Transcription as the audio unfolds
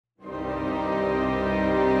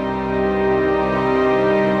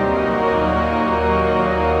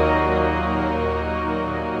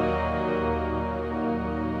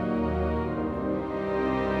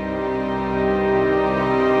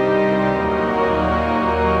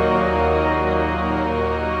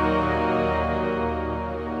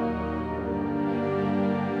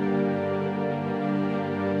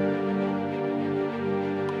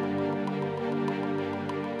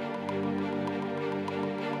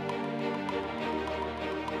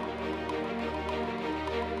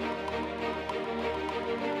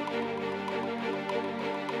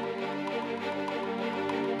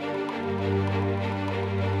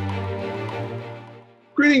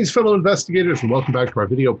Greetings, fellow investigators, and welcome back to our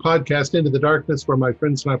video podcast, Into the Darkness, where my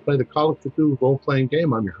friends and I play the Call of Cthulhu role-playing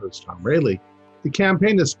game. I'm your host, Tom Rayleigh. The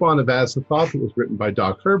campaign is Spawn of Azathoth. It was written by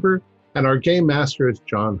Doc Herber, and our game master is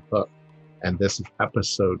John Hook. And this is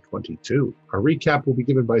episode 22. Our recap will be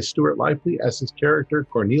given by Stuart Lively as his character,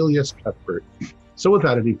 Cornelius Cuthbert. So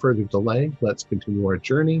without any further delay, let's continue our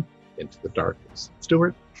journey into the darkness.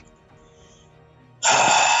 Stuart?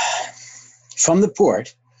 From the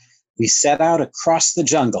port, we set out across the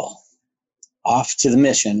jungle, off to the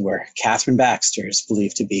mission where Catherine Baxter is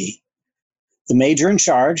believed to be. The major in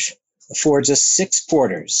charge affords us 6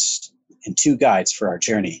 porters and 2 guides for our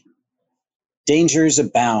journey. Dangers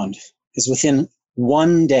abound, as within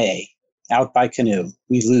 1 day, out by canoe,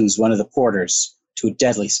 we lose one of the porters to a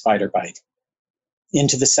deadly spider bite.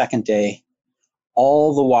 Into the 2nd day,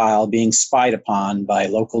 all the while being spied upon by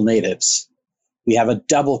local natives, we have a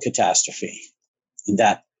double catastrophe, in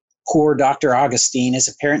that poor Dr. Augustine is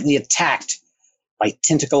apparently attacked by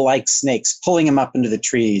tentacle-like snakes, pulling him up into the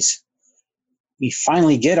trees. We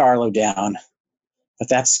finally get Arlo down, but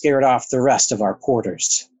that scared off the rest of our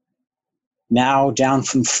porters. Now down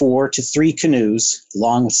from 4 to 3 canoes,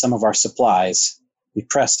 along with some of our supplies, we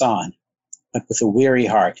pressed on, but with a weary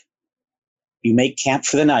heart. We made camp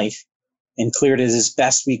for the night and cleared it as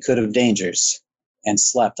best we could of dangers, and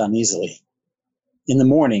slept uneasily. In the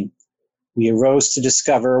morning, we arose to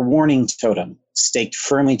discover a warning totem staked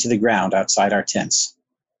firmly to the ground outside our tents.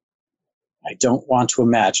 I don't want to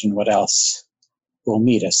imagine what else will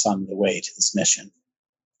meet us on the way to this mission.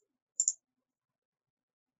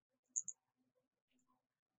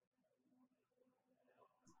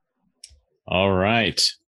 All right.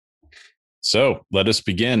 So let us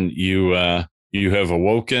begin. You have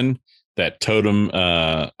awoken that totem.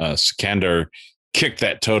 Sikander kicked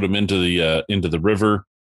that totem into the river,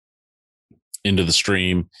 into the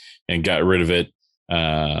stream, and got rid of it.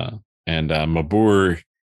 And Mabur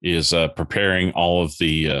is preparing all of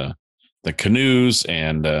the canoes,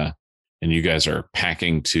 and you guys are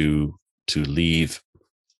packing to leave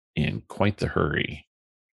in quite the hurry.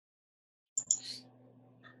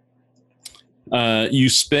 You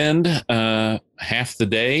spend half the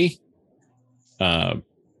day,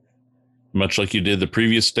 much like you did the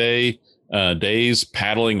previous days,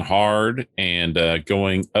 paddling hard and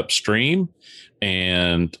going upstream,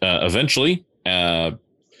 and eventually Mabur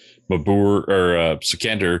or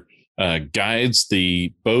Sikander guides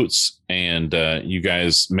the boats, and you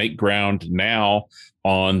guys make ground now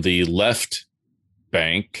on the left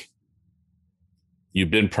bank. You've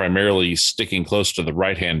been primarily sticking close to the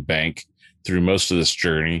right-hand bank through most of this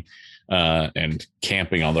journey, and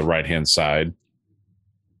camping on the right-hand side.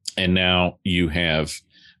 And now you have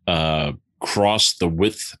crossed the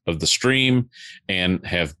width of the stream and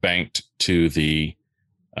have banked to the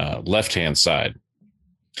left-hand side.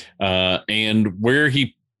 And where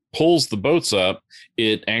he pulls the boats up,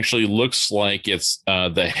 it actually looks like it's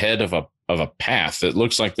the head of a path. It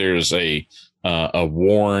looks like there's a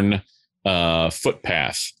worn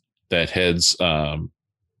footpath that heads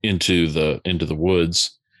into the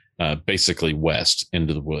woods, basically west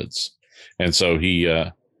into the woods. And so he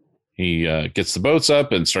gets the boats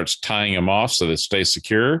up and starts tying them off so they stay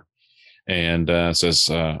secure, and says,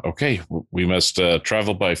 okay, we must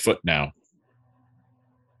travel by foot now.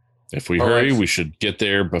 If we hurry, we should get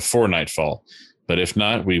there before nightfall. But if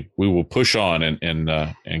not, we will push on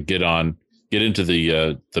and get into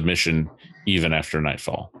the mission even after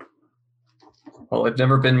nightfall. Well, I've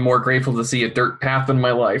never been more grateful to see a dirt path in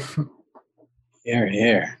my life.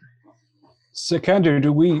 Here. Sikander,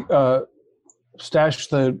 do we stash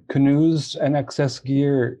the canoes and excess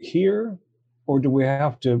gear here, or do we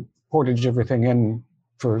have to portage everything in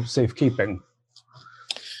for safekeeping?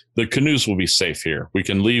 The canoes will be safe here. We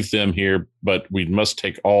can leave them here, but we must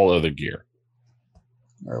take all other gear.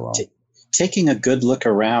 Very well. Taking a good look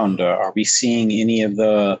around, are we seeing any of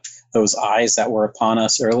those eyes that were upon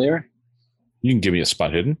us earlier? You can give me a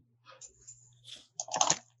spot hidden.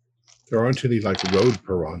 There aren't any road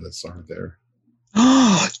piranhas, are there?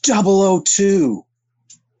 002.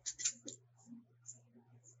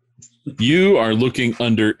 You are looking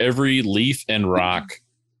under every leaf and rock,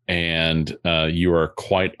 and you are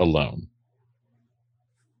quite alone.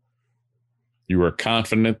 You are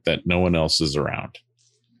confident that no one else is around.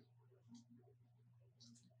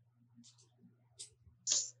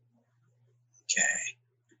 Okay.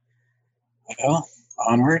 Well,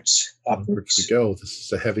 onwards. Upwards we go. This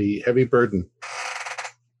is a heavy burden.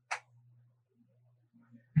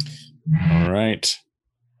 All right.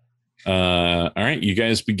 You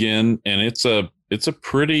guys begin, and it's a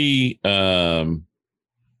pretty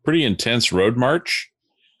intense road march.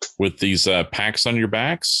 with these packs on your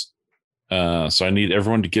backs. So I need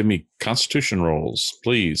everyone to give me Constitution rolls,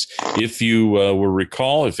 please. If you will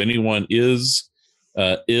recall, if anyone is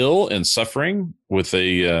ill and suffering with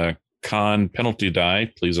a con penalty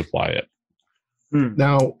die, please apply it.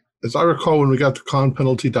 Now, as I recall, when we got the con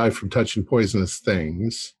penalty die from touching poisonous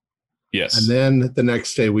things, yes, and then the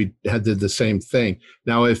next day we did the same thing.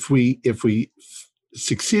 Now, if we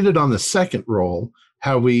succeeded on the second roll,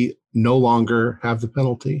 how we no longer have the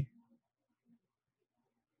penalty?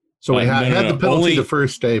 So we had the penalty only the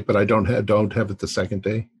first day, but I don't have it the second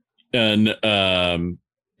day. And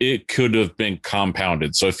it could have been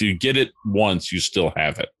compounded. So if you get it once, you still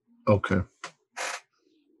have it. Okay.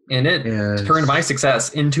 And it turned my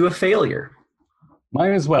success into a failure.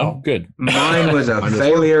 Mine as well. Oh, good. Mine was a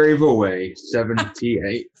failure either way.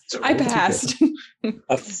 78. So I passed.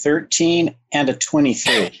 A 13 and a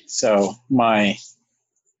 23. So my...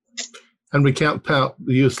 And we can't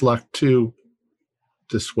use luck to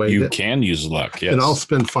dissuade You it. can use luck, yes. And I'll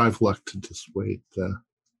spend 5 luck to dissuade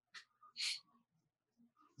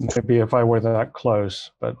Maybe if I were that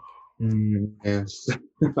close, but... Yes.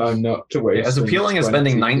 I'm not to waste. As appealing as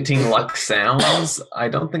spending 19 luck sounds, I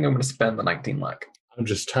don't think I'm going to spend the 19 luck. I'm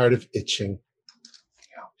just tired of itching.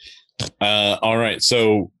 All right.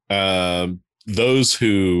 So those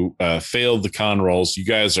who failed the con rolls, you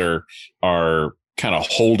guys are kind of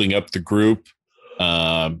holding up the group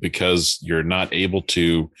because you're not able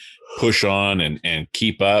to push on and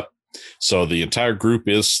keep up. So the entire group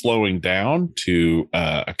is slowing down to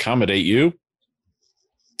accommodate you.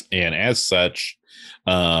 And as such,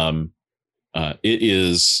 it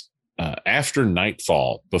is after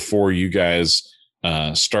nightfall before you guys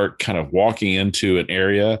start kind of walking into an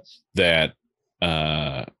area that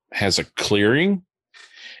has a clearing.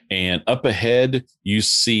 And up ahead, you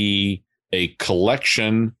see a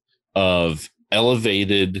collection of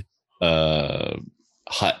elevated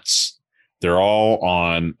huts. They're all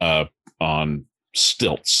on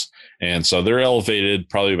stilts. And so they're elevated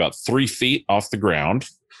probably about 3 feet off the ground.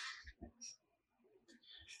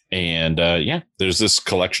 And there's this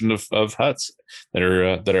collection of huts that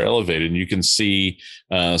are elevated, and you can see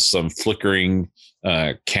some flickering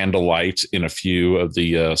candlelight in a few of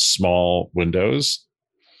the small windows.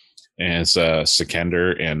 As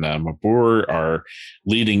Sikander and Mabur are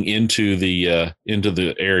leading into the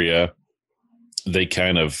area, they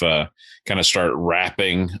kind of start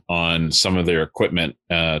rapping on some of their equipment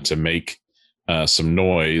to make some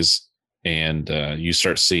noise, and you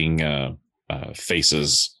start seeing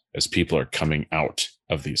faces as people are coming out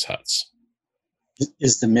of these huts.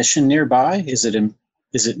 Is the mission nearby? Is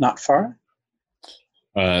it not far?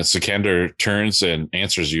 Sikander turns and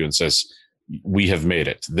answers you and says, "We have made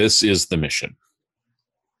it. This is the mission."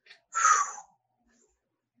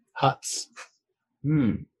 Huts.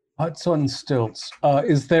 Huts on stilts.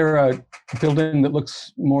 Is there a building that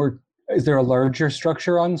looks more... Is there a larger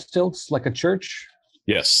structure on stilts, like a church?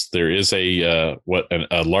 Yes, there is a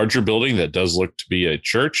larger building that does look to be a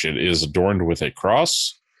church. It is adorned with a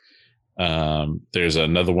cross. There's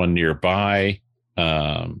another one nearby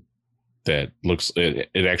that looks. It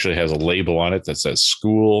actually has a label on it that says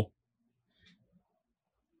school.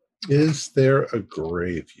 Is there a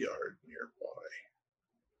graveyard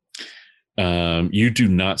nearby? You do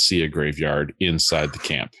not see a graveyard inside the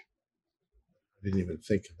camp. I didn't even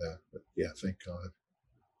think of that, but yeah, thank God.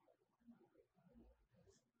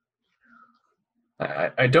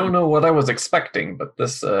 I don't know what I was expecting, but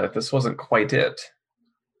this wasn't quite it.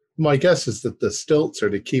 My guess is that the stilts are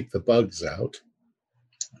to keep the bugs out.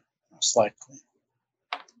 Most likely.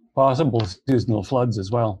 Possible seasonal floods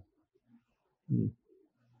as well.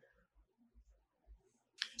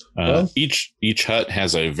 Each hut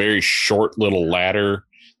has a very short little ladder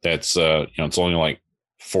that's it's only like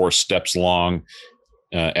 4 steps long,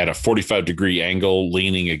 at a 45-degree angle,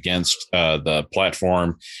 leaning against the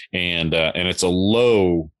platform, and it's a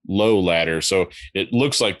low ladder. So it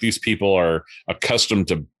looks like these people are accustomed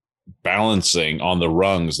to balancing on the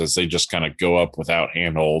rungs as they just kind of go up without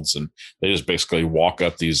handholds, and they just basically walk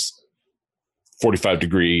up these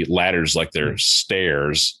 45-degree ladders like they're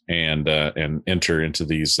stairs and enter into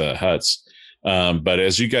these huts. But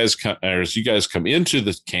as you guys come into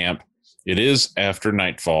the camp, it is after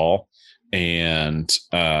nightfall, and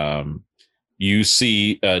you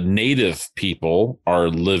see native people are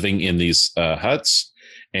living in these huts,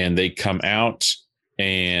 and they come out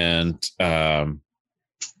and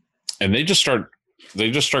they just start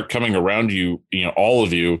coming around you, all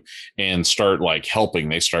of you, and start like helping.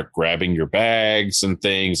 They start grabbing your bags and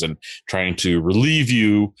things and trying to relieve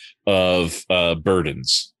you of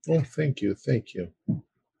burdens. Oh, thank you.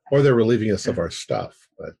 Or they're relieving us of our stuff.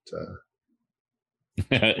 but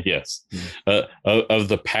yes, of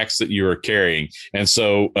the packs that you are carrying. And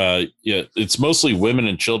so yeah, it's mostly women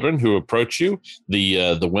and children who approach you.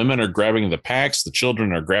 The women are grabbing the packs, the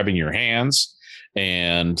children are grabbing your hands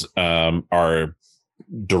and are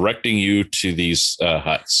directing you to these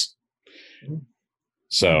huts.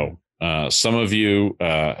 So some of you,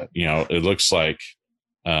 it looks like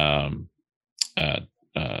Dr.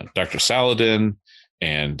 Saladin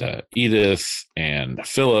and Edith and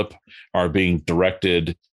Philip are being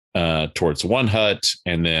directed towards one hut,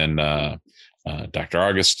 and then Dr.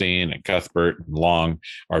 Augustine and Cuthbert and Long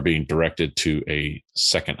are being directed to a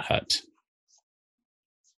second hut.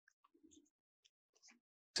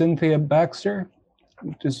 Cynthia Baxter?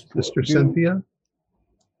 Sister Cynthia?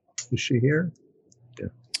 Is she here? Yeah.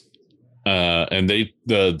 And the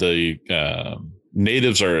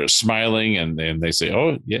natives are smiling and they say,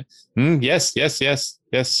 "Oh, yeah. Yes.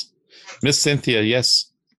 Miss Cynthia,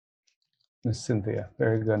 yes." Miss Cynthia,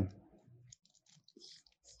 very good.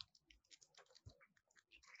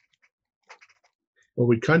 Well,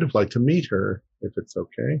 we'd kind of like to meet her, if it's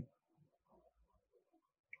okay.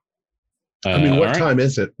 I mean, what time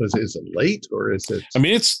is it? Is it late or is it? I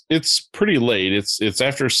mean, it's pretty late. It's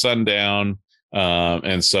after sundown,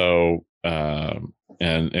 and so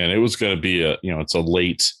and it was going to be it's a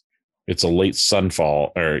late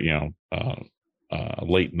sunfall or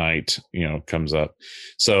late night comes up.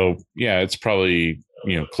 So yeah, it's probably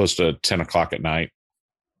close to 10 o'clock at night.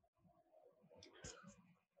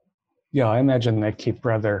 Yeah, I imagine they keep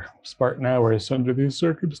rather Spartan hours under these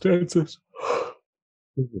circumstances.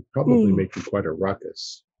 It would probably make quite a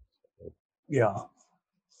ruckus. Yeah.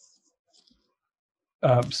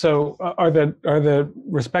 So are the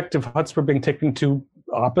respective huts were being taken to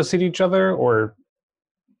opposite each other, or?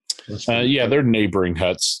 Yeah, they're neighboring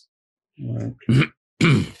huts. Right.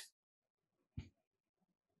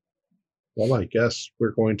 Well, I guess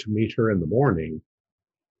we're going to meet her in the morning.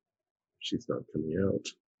 She's not coming out.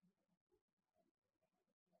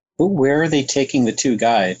 Where are they taking the two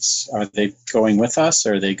guides? Are they going with us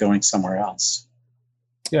or are they going somewhere else?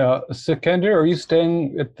 Yeah, Sikander, are you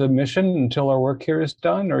staying at the mission until our work here is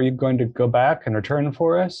done? Or are you going to go back and return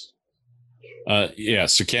for us? Yeah,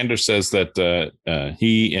 Sikander says that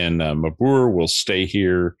he and Mabur will stay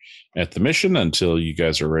here at the mission until you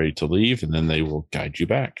guys are ready to leave, and then they will guide you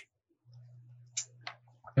back.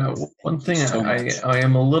 One thing I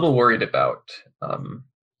am a little worried about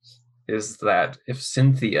is that if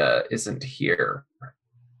Cynthia isn't here,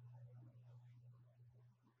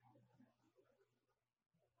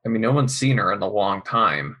 I mean, no one's seen her in a long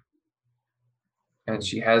time, and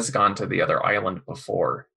she has gone to the other island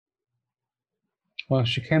before. Well,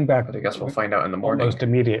 she came back. But I guess we'll find out in the morning. Almost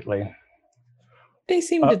immediately. They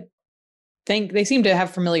seem to think they seem to have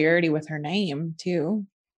familiarity with her name too.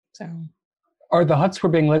 So, are the huts we're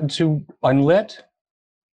being led to unlit?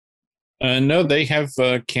 No, they have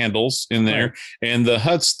candles in there, right. And the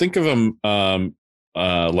huts. Think of them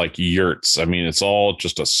like yurts. I mean, it's all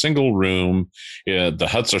just a single room. The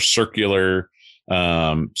huts are circular,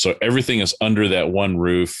 so everything is under that one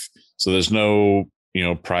roof. So there's no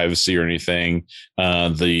privacy or anything.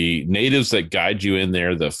 The natives that guide you in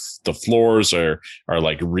there, the floors are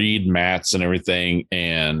like reed mats and everything,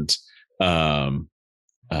 and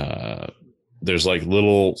there's like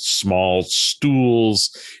little small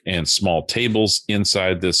stools and small tables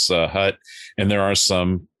inside this hut, and there are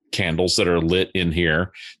some candles that are lit in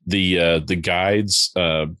here. The guides,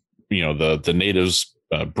 the natives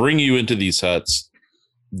bring you into these huts.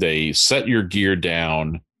 They set your gear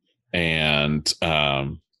down, and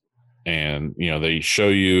they show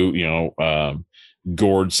you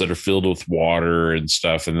gourds that are filled with water and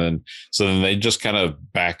stuff, and then they just kind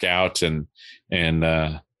of back out and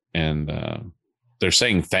they're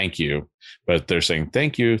saying thank you, but they're saying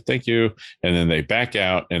thank you, and then they back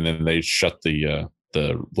out, and then they shut the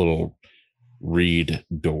little reed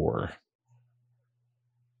door.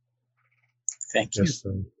 Thank you. Yes,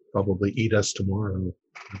 probably eat us tomorrow.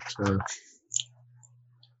 But,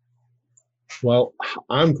 well,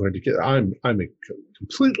 I'm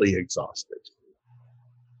completely exhausted.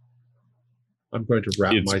 I'm going to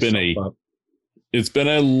wrap myself up. It's been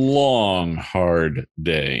a long, hard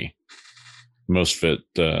day. Most of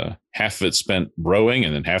it, half of it spent rowing,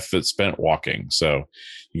 and then half of it spent walking. So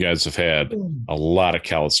you guys have had a lot of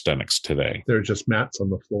calisthenics today. They're just mats on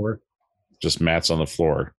the floor. Just mats on the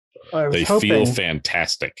floor. They hoping, feel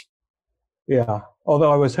fantastic. Yeah.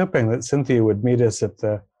 Although I was hoping that Cynthia would meet us at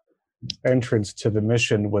the entrance to the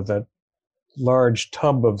mission with a large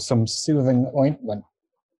tub of some soothing ointment.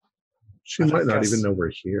 She But I might not guess- even know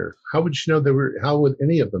we're here. How would she know they were? How would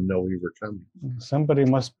any of them know we were coming? Somebody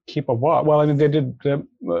must keep a watch. Well, I mean, they did.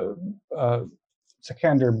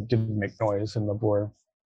 Sikander didn't make noise in the boar.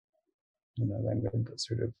 They made that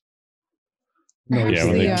sort of noise. Yeah,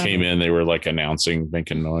 when they Perhaps came in, they were like announcing,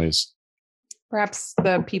 making noise. Perhaps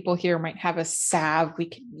the people here might have a salve we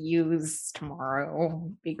can use tomorrow.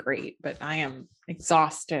 Would be great, but I am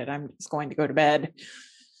exhausted. I'm just going to go to bed.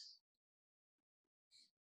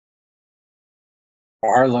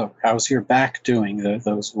 Arlo, how's your back doing?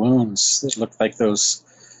 Those wounds. It looked like those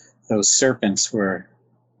serpents were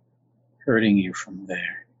hurting you from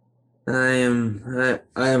there. I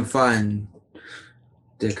am fine,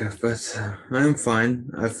 Dicker, but I am fine.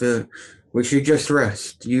 I feel we should just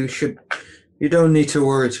rest. You don't need to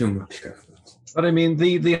worry too much. But I mean,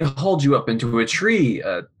 they hauled you up into a tree,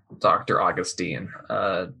 Dr. Augustine.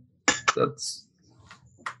 That's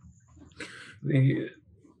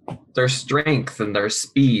their strength and their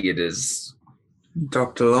speed is.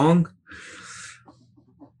 Dr. Long,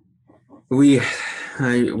 we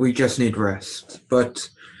just need rest. But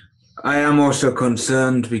I am also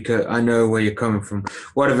concerned because I know where you're coming from.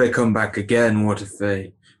 What if they come back again? What if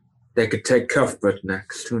they could take Cuthbert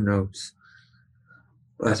next? Who knows?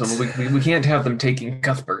 But So we can't have them taking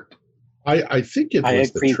Cuthbert. I think it I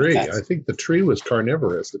was the agree with tree. that. I think the tree was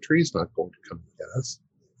carnivorous. The tree's not going to come get us.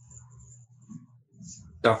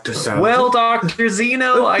 Dr. Salter. Well, Dr.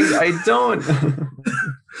 Zeno, I don't.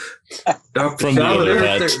 Dr. From the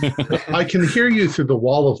other Salter. hut. I can hear you through the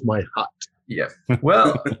wall of my hut. Yeah.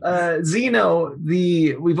 Well, Zeno,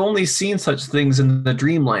 we've only seen such things in the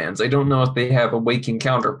Dreamlands. I don't know if they have a waking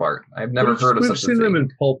counterpart. I've never heard of We've such a seen them thing.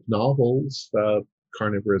 in pulp novels,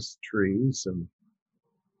 carnivorous trees, and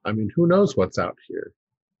I mean, who knows what's out here?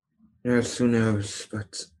 Yes, who knows?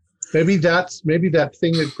 But Maybe that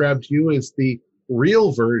thing that grabbed you is the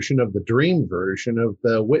real version of the dream version of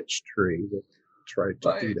the witch tree that tried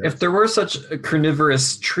to eat us. If there were such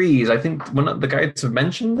carnivorous trees, I think one of the guides have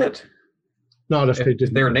mentioned it. Not if they If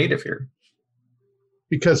didn't. they're native here.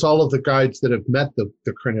 Because all of the guides that have met the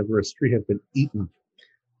carnivorous tree have been eaten.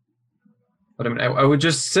 But I mean, I would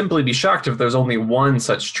just simply be shocked if there's only one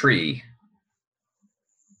such tree.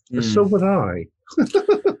 So would I.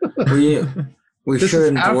 we This is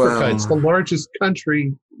shouldn't. Africa. It's the Well, largest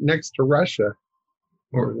country next to Russia.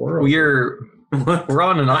 in the world. We're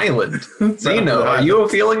on an island. Zeno, are you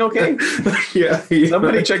feeling okay? yeah.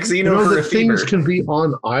 Somebody check You Zeno know for a that fever. things can be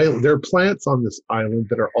on island. There are plants on this island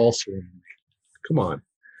that are also in. Come on.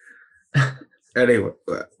 Anyway,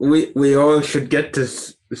 we all should get to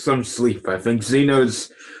some sleep. I think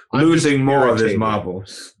Zeno's I'm losing just more of his irritated.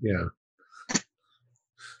 marbles. Yeah.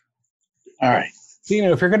 All right.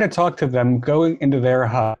 If you're going to talk to them, going into their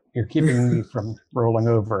hut, you're keeping me from rolling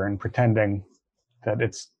over and pretending that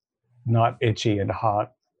it's not itchy and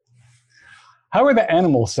hot. How are the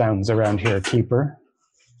animal sounds around here, Keeper?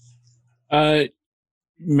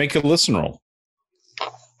 Make a listen roll.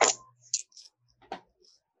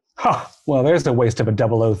 Well, there's a waste of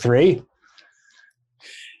a 003.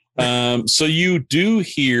 So you do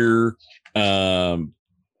hear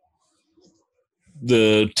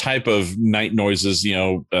the type of night noises,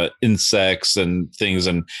 insects and things,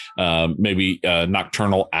 and maybe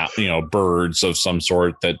nocturnal, birds of some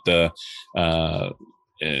sort that,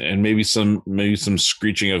 and maybe some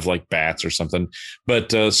screeching of like bats or something.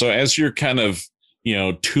 But so as you're kind of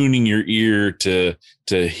tuning your ear to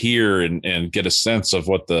hear and get a sense of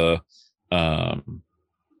what the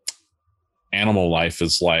animal life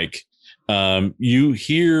is like, you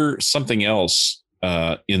hear something else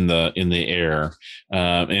in the air,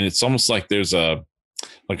 and it's almost like there's a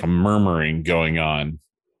murmuring going on.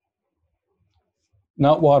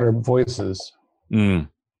 Not water, voices. But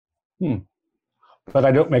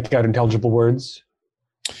I don't make out intelligible words.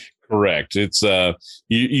 Correct. It's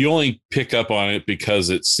you only pick up on it because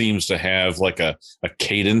it seems to have like a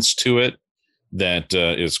cadence to it that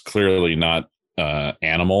is clearly not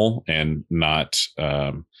animal and not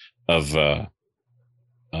of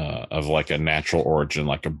like a natural origin,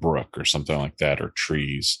 like a brook or something like that, or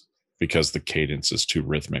trees, because the cadence is too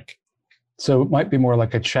rhythmic. So it might be more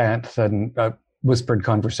like a chant than a whispered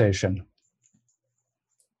conversation.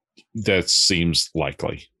 That seems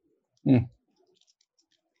likely.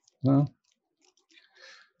 Well,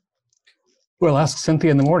 we'll ask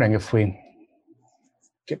Cynthia in the morning if we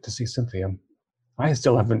get to see Cynthia. I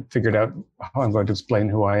still haven't figured out how I'm going to explain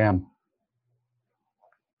who I am.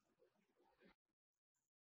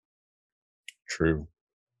 True.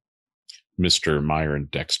 Mr. Myron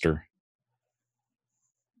Dexter.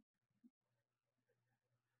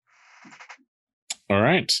 All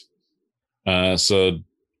right. So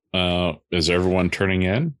is everyone turning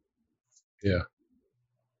in? Yeah.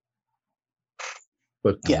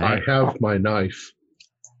 But Yeah. I have my knife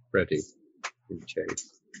ready in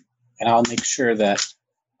case. And I'll make sure that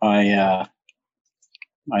my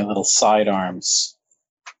my little sidearms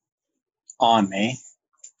on me.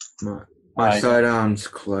 My sidearm's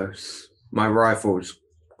close. My rifle's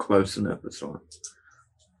close enough as well.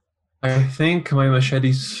 I think my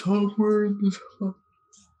machete's somewhere in this. All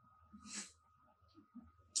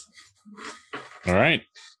right.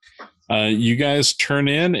 You guys turn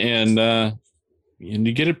in and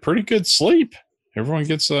you get a pretty good sleep. Everyone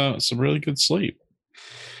gets some really good sleep.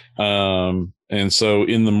 And so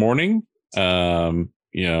in the morning, the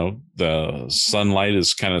sunlight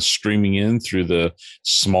is kind of streaming in through the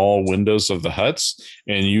small windows of the huts,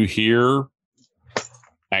 and you hear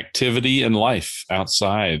activity and life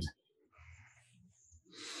outside.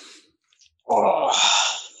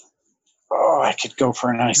 I could go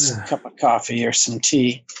for a nice cup of coffee or some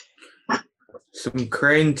tea. Some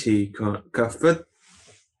crane tea, Cuthbert. I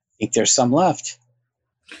think there's some left.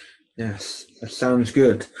 Yes, that sounds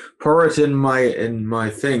good. Pour it in my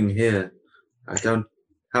thing here. I don't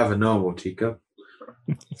have a normal teacup.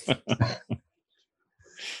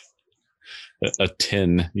 A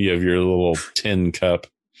tin. You have your little tin cup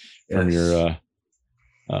from your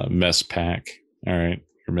mess pack. All right,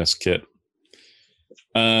 your mess kit.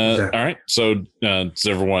 Exactly. All right. So does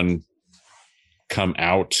everyone come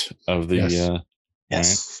out of the? Yes. Yes.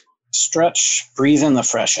 Right. Stretch, breathe in the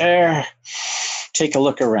fresh air, take a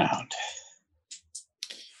look around.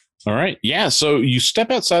 All right. Yeah. So you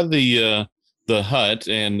step outside the hut,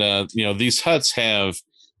 and these huts have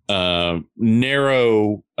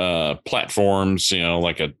narrow platforms,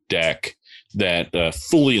 like a deck that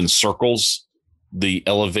fully encircles the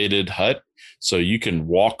elevated hut. So you can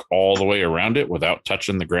walk all the way around it without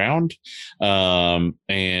touching the ground.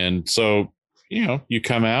 And so, you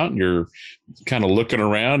come out and you're kind of looking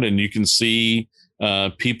around, and you can see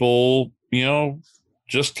people,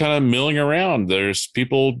 just kind of milling around. There's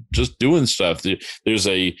people just doing stuff. There's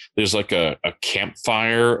like a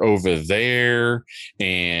campfire over there.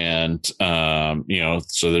 And,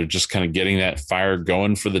 so they're just kind of getting that fire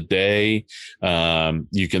going for the day.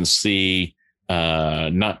 You can see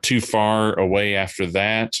not too far away after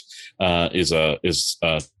that is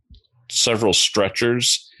several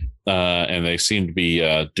stretchers, and they seem to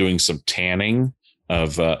be doing some tanning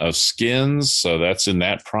of skins. So that's in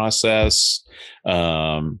that process.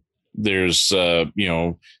 There's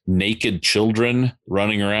naked children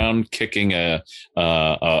running around kicking a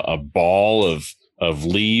ball of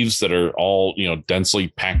leaves that are all densely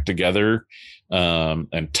packed together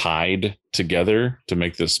and tied together to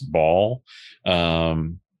make this ball.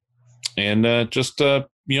 And just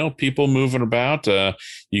people moving about.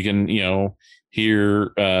 You can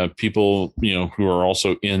hear people who are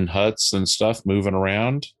also in huts and stuff moving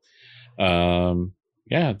around.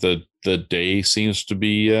 The day seems to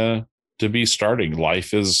be starting.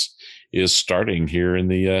 Life is starting here in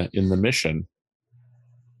the mission.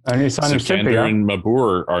 Any sign of Sikander Cynthia? and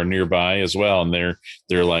Mabur are nearby as well, and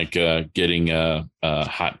they're like getting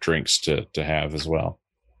hot drinks to have as well.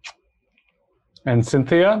 And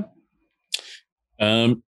Cynthia?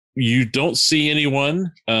 You don't see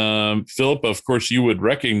anyone. Philip, of course, you would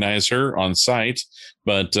recognize her on sight,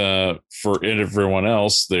 but for everyone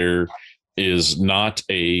else, there is not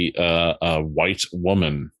a white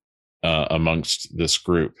woman amongst this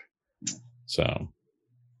group. So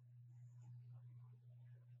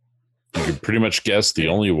you could pretty much guess the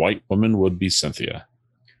only white woman would be Cynthia.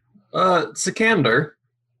 Sikander.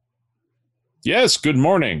 Yes, good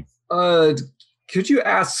morning. Could you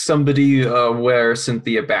ask somebody where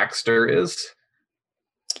Cynthia Baxter is?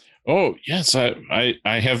 Oh, yes, I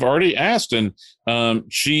have already asked, and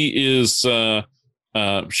she is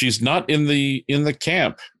she's not in the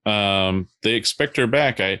camp. They expect her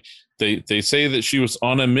back. They say that she was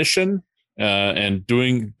on a mission and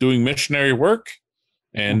doing missionary work,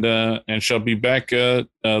 and shall be back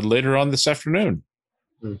later on this afternoon.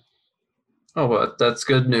 Oh, well, that's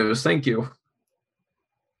good news. Thank you.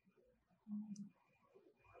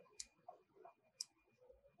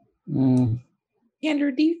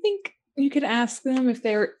 Andrew, do you think you could ask them if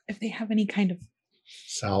they have any kind of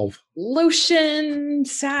salve, lotion,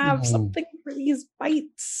 salve, something for these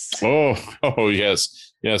bites? Oh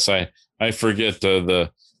yes. I forget there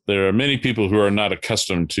are many people who are not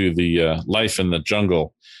accustomed to the life in the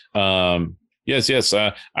jungle. Yes.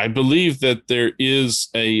 I believe that there is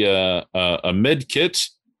a med kit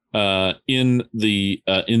in the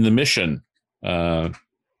mission.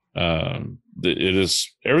 it is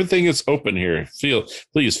everything is open here.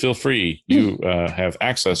 Please feel free. You have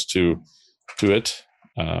access to it.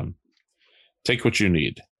 Take what you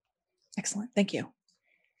need. Excellent. Thank you.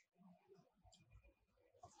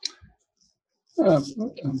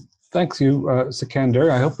 Thanks you, Sikander.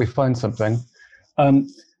 I hope we find something.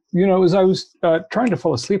 As I was trying to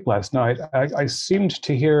fall asleep last night, I seemed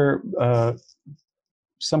to hear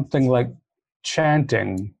something like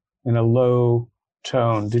chanting in a low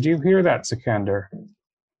tone. Did you hear that, Sikander?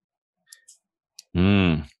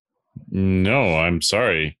 No, I'm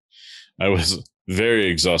sorry. I was very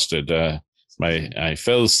exhausted. I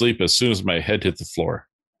fell asleep as soon as my head hit the floor.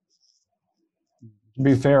 To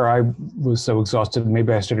be fair, I was so exhausted,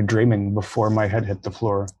 maybe I started dreaming before my head hit the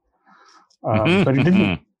floor. But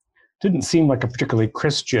it didn't seem like a particularly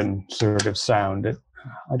Christian sort of sound.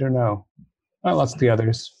 I don't know. Well, that's the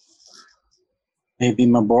others. Maybe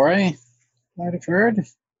Mabore might have heard.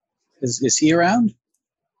 Is he around?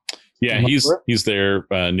 Yeah, he's there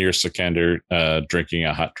near Sikander drinking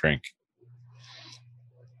a hot drink.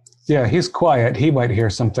 Yeah, he's quiet. He might hear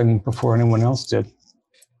something before anyone else did.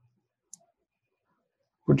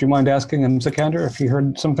 Would you mind asking him, Sikander, if he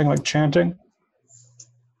heard something like chanting?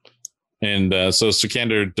 And so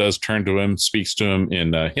Sikander does turn to him, speaks to him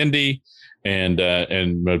in Hindi, and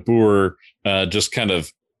Mabur just kind of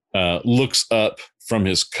looks up from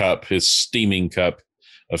his cup, his steaming cup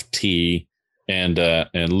of tea, and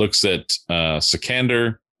looks at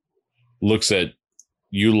Sikander, looks at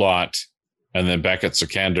you lot, and then back at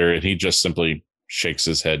Sikander, and he just simply shakes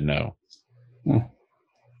his head no.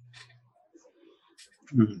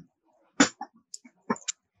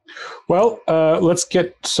 Well, let's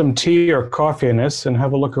get some tea or coffee in this and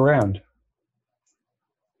have a look around.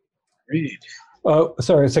 Read. Oh,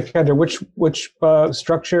 sorry, Sikander, which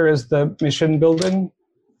structure is the mission building?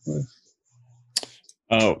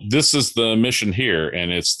 Oh, this is the mission here,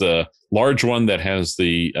 and it's the large one that has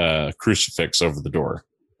the crucifix over the door.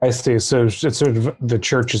 I see. So it's sort of the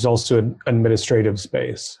church is also an administrative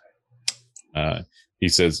space. He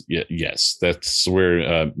says, yes, that's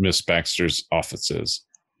where Miss Baxter's office is.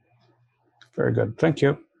 Very good. Thank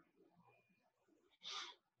you.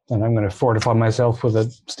 And I'm going to fortify myself with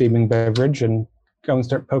a steaming beverage and go and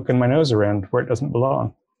start poking my nose around where it doesn't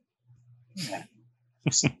belong. Yeah.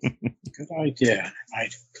 Good idea.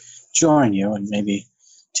 I'd join you and maybe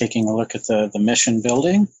taking a look at the mission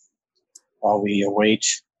building while we await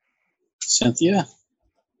Cynthia.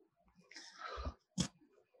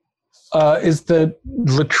 Is the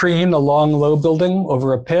latrine a long, low building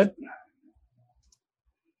over a pit?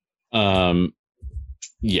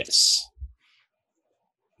 Yes.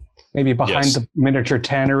 Maybe behind the miniature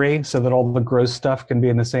tannery so that all the gross stuff can be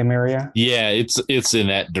in the same area? Yeah, it's in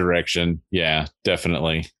that direction. Yeah,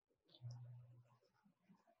 definitely.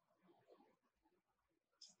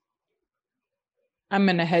 I'm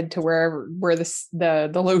gonna head to where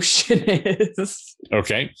the lotion is.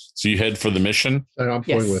 Okay, so you head for the mission. And I'm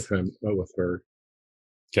going with him, with her.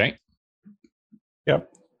 Okay. Yep.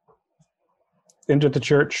 Into the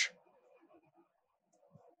church.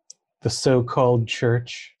 The so-called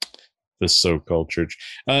church. The so-called church.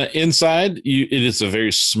 Inside, it is a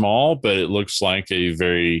very small, but it looks like a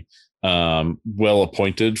very well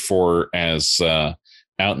appointed for as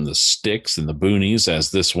out in the sticks and the boonies as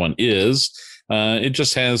this one is. It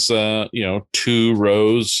just has 2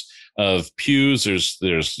 rows of pews.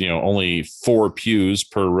 There's only 4 pews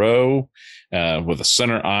per row, with a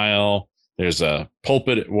center aisle. There's a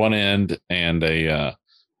pulpit at one end and a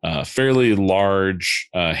fairly large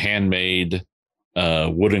handmade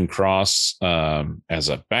wooden cross as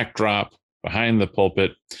a backdrop behind the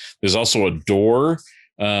pulpit. There's also a door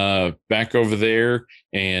back over there,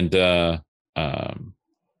 and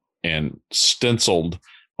stenciled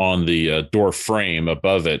on the door frame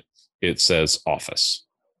above it, it says office.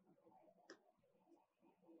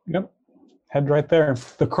 Yep. Head right there.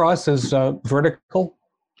 The cross is vertical?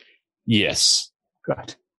 Yes.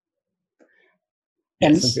 Good.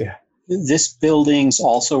 And this building's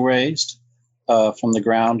also raised from the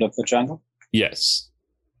ground of the jungle? Yes.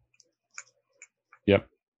 Yep.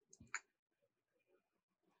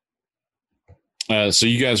 So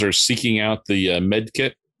you guys are seeking out the med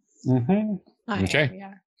kit? Mm-hmm. Okay.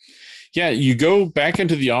 Yeah, you go back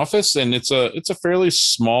into the office, and it's a fairly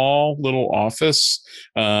small little office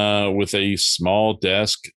with a small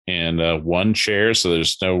desk and 1 chair. So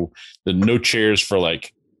there's no chairs for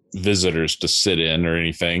like visitors to sit in or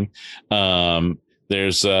anything.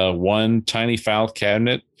 There's 1 tiny file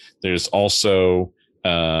cabinet. There's also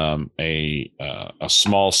a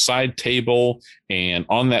small side table, and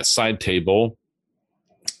on that side table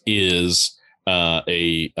is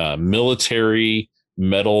a military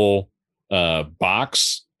metal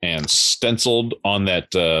box, and stenciled on that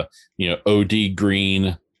OD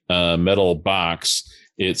green metal box,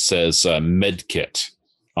 it says med kit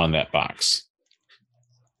on that box.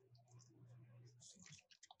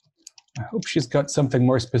 I hope she's got something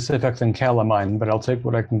more specific than calamine, but I'll take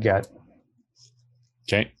what I can get.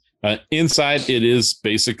 Okay. Inside, it is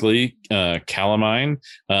basically calamine,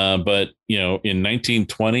 but in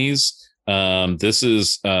 1920s, this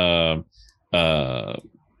is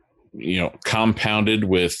compounded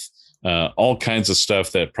with all kinds of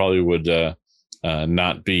stuff that probably would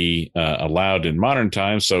not be allowed in modern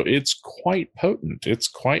times. So it's quite potent. It's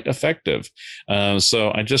quite effective.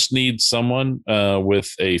 So I just need someone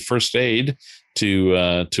with a first aid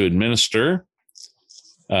to administer.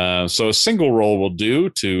 So a single roll will do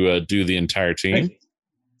to do the entire team.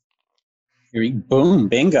 Boom,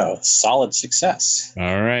 bingo, solid success.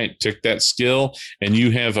 All right, tick that skill, and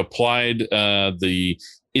you have applied the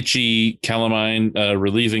itchy calamine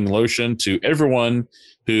relieving lotion to everyone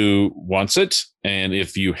who wants it. And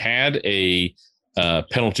if you had a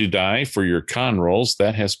penalty die for your con rolls,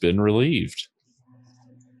 that has been relieved.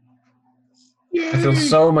 I feel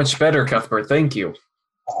so much better, Cuthbert. Thank you.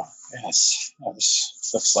 Oh, yes.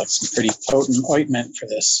 Looks like some pretty potent ointment for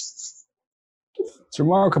this. It's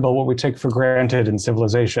remarkable what we take for granted in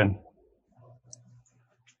civilization.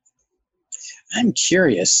 I'm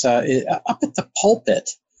curious. Up at the pulpit,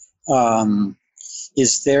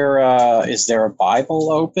 is there a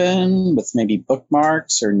Bible open with maybe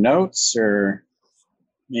bookmarks or notes, or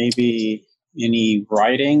maybe any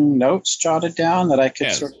writing notes jotted down that I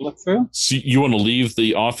could sort of look through? So you want to leave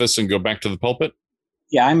the office and go back to the pulpit?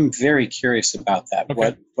 Yeah, I'm very curious about that.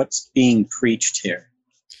 Okay. What's being preached here?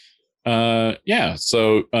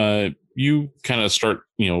 So you kind of start,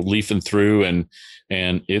 leafing through, and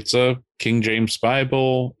it's a King James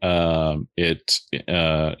Bible. It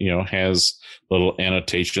has little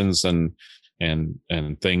annotations and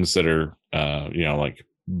things that are like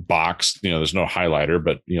boxed. There's no highlighter,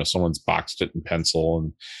 but someone's boxed it in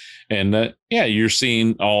pencil, and you're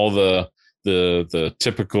seeing all the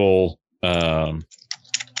typical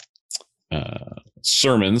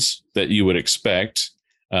sermons that you would expect.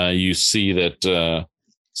 You see that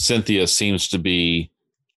Cynthia seems to be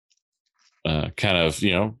kind of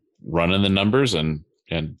running the numbers and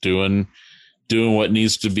doing what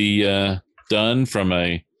needs to be done from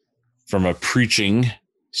a preaching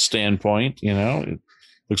standpoint. It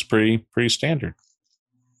looks pretty standard.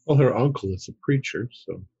 Well, her uncle is a preacher,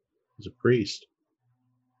 so he's a priest.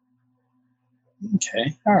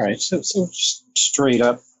 Okay, all right. So just straight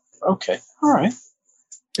up. Okay, all right.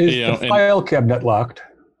 Is the file cabinet locked?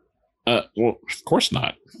 Well, of course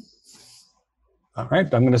not. All right,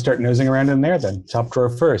 I'm going to start nosing around in there then. Top drawer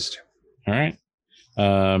first. All right.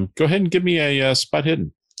 Go ahead and give me a spot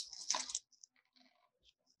hidden.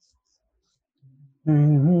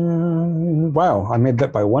 Wow, I made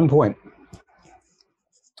that by 1 point.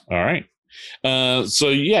 All right.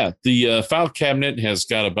 The file cabinet has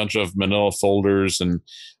got a bunch of manila folders and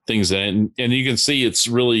things in it, and you can see it's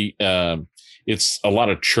really it's a lot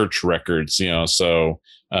of church records. So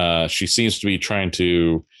she seems to be trying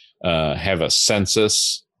to have a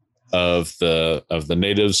census of the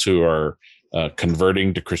natives who are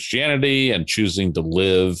converting to Christianity and choosing to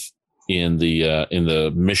live in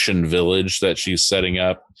the mission village that she's setting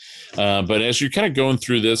up. But as you're kind of going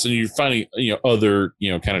through this and you're finding other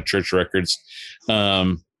kind of church records,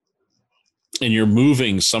 and you're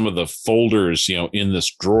moving some of the folders in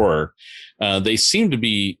this drawer, they seem to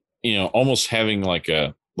be almost having like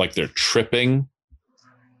they're tripping.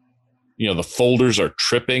 The folders are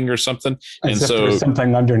tripping or something. As if there's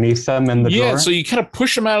something underneath them in the drawer? Yeah, so you kind of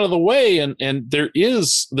push them out of the way, and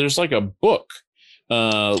there's like a book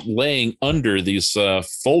laying under these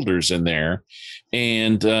folders in there,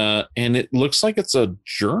 and it looks like it's a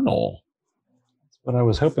journal. That's what I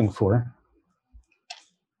was hoping for.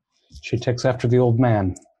 She takes after the old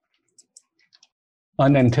man.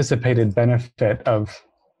 Unanticipated benefit of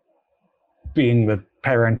being the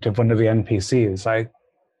parent of one of the NPCs. I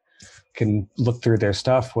can look through their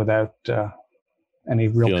stuff without any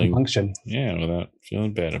real compunction. Yeah, without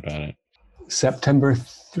feeling bad about it. September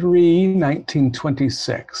 3,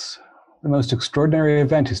 1926. The most extraordinary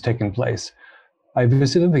event has taken place. I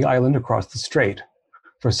visited the island across the strait.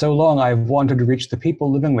 For so long I have wanted to reach the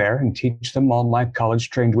people living there and teach them all my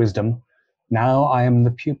college-trained wisdom. Now I am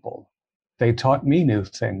the pupil. They taught me new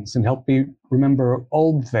things and helped me remember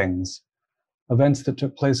old things. Events that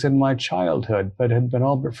took place in my childhood but had been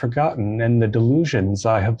all but forgotten, and the delusions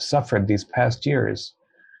I have suffered these past years.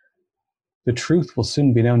 The truth will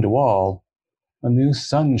soon be known to all. A new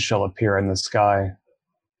sun shall appear in the sky.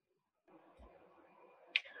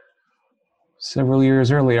 Several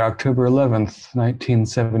years earlier, October 11th,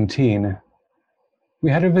 1917, we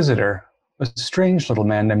had a visitor, a strange little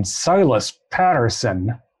man named Silas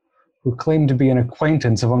Patterson, who claimed to be an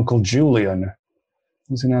acquaintance of Uncle Julian.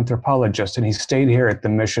 He's an anthropologist, and he stayed here at the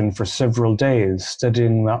mission for several days,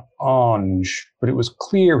 studying the Ange, but it was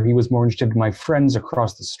clear he was more interested in my friends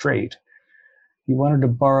across the strait. He wanted to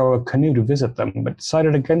borrow a canoe to visit them, but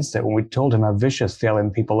decided against it when we told him how vicious the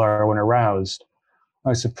island people are when aroused.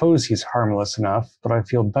 I suppose he's harmless enough, but I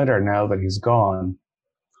feel better now that he's gone.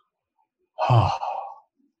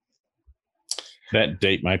 That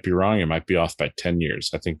date might be wrong. It might be off by 10 years.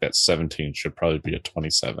 I think that 17 should probably be a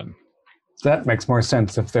 27. That makes more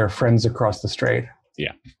sense if they're friends across the strait.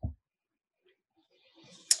 Yeah.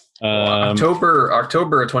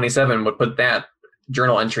 October 27 would put that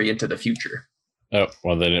journal entry into the future. Oh,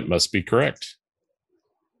 well, then it must be correct.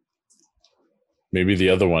 Maybe the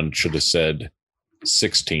other one should have said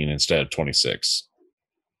 16 instead of 26.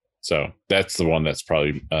 So that's the one that's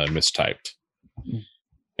probably mistyped.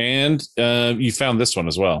 And you found this one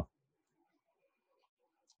as well.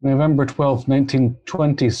 November 12th,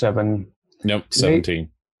 1927. Nope, 17.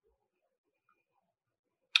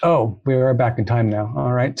 Oh, we are back in time now.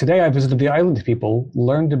 All right. Today I visited the island people,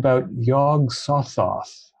 learned about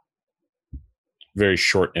Azathoth. Very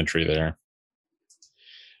short entry there.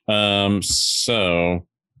 So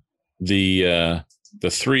the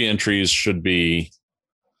 3 entries should be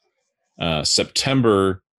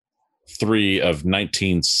September 3 of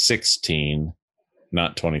 1916,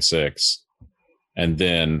 not 26, and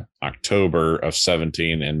then October of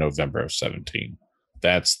 17 and November of 17.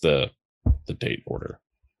 That's the date order.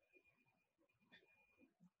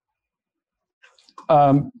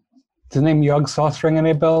 The name Yog-Sothoth ring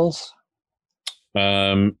any bells?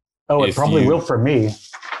 It probably will for me.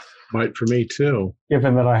 Might for me too.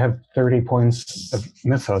 Given that I have 30 points of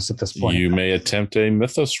mythos at this point. You may attempt a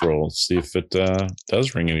mythos roll, see if it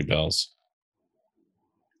does ring any bells.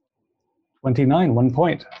 29, 1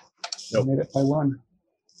 point. Nope. I made it by 1.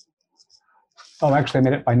 Oh, actually, I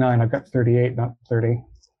made it by 9. I've got 38, not 30.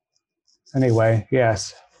 Anyway,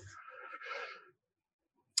 yes.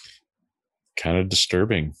 Kind of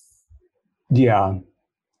disturbing. Yeah.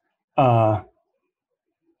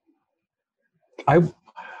 I'm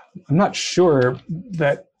not sure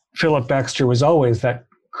that Philip Baxter was always that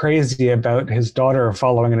crazy about his daughter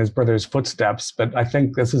following in his brother's footsteps, but I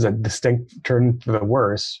think this is a distinct turn for the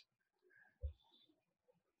worse.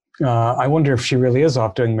 I wonder if she really is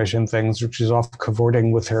off doing mission things, or she's off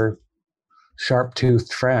cavorting with her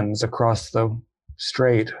sharp-toothed friends across the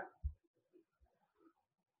strait.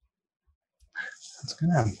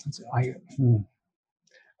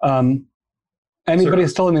 Anybody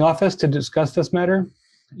still in the office to discuss this matter?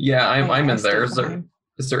 Yeah, I'm in there.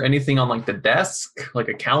 Is there anything on like the desk, like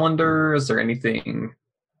a calendar? Is there anything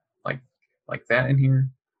like that in here?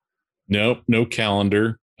 Nope, no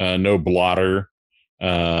calendar, no blotter.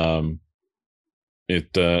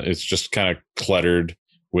 It's just kind of cluttered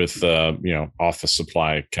with office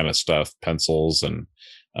supply kind of stuff, pencils and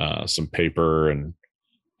some paper, and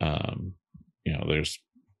there's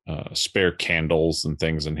spare candles and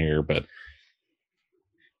things in here, but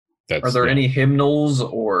are there any hymnals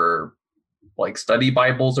or like study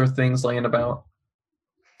Bibles or things laying about?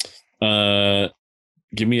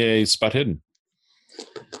 Give me a spot hidden.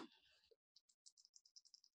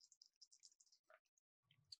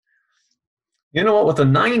 You know what? With a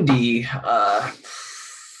 90,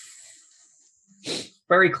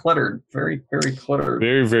 very cluttered. Very, very cluttered.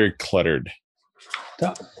 Very, very cluttered.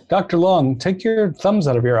 Dr. Long, take your thumbs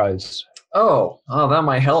out of your eyes. Oh, that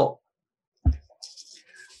might help.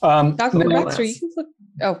 Dr. Baxter, you look...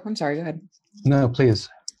 Oh, I'm sorry. Go ahead. No, please.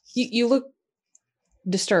 You look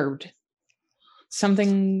disturbed.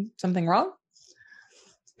 Something wrong?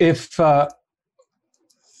 If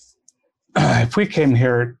we came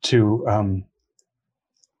here to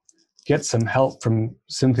get some help from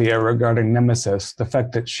Cynthia regarding Nemesis, the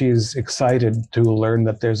fact that she's excited to learn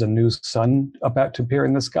that there's a new sun about to appear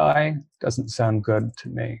in the sky doesn't sound good to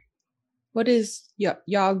me. What is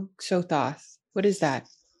Yog-Sothoth? What is that?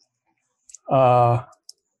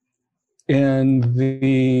 In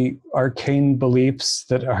the arcane beliefs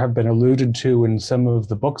that have been alluded to in some of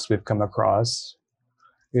the books we've come across,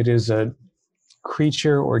 it is a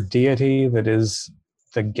creature or deity that is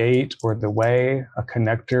the gate or the way, a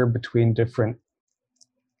connector between different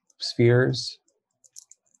spheres.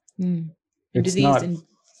 Mm. It's do not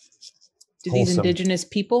these indigenous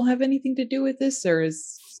people have anything to do with this, or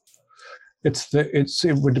is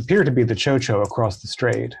it would appear to be the Chocho across the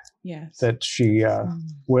strait. Yes. that she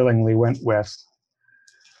willingly went with.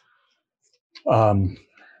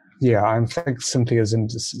 Yeah, I think Cynthia's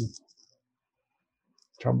into some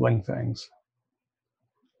troubling things.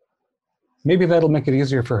 Maybe that'll make it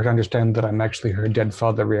easier for her to understand that I'm actually her dead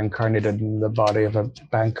father reincarnated in the body of a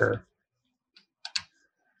banker.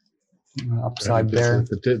 Upside there.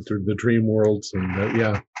 The dream worlds and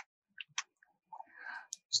yeah.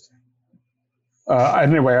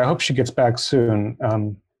 Anyway, I hope she gets back soon.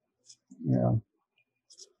 Yeah.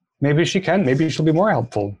 Maybe she can. Maybe she'll be more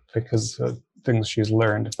helpful because things she's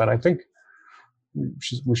learned. But I think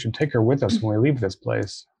we should take her with us when we leave this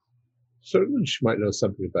place. Certainly she might know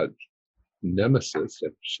something about Nemesis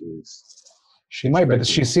if she's... She might, but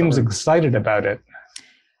she seems excited about it.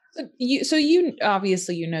 So you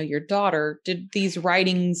obviously you know your daughter. Did these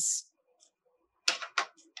writings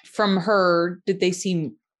from her, did they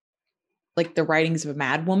seem like the writings of a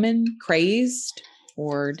mad woman, crazed,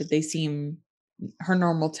 or did they seem her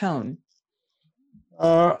normal tone?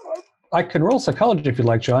 I can roll psychology if you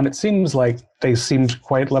like, John. It seems like they seemed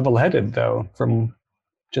quite level-headed, though, from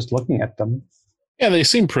just looking at them. Yeah, they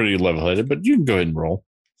seem pretty level-headed, but you can go ahead and roll.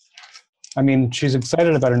 I mean, she's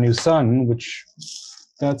excited about her new son, which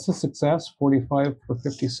that's a success, 45 for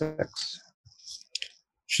 56.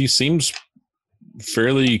 She seems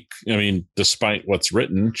fairly, I mean, despite what's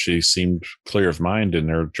written, she seemed clear of mind in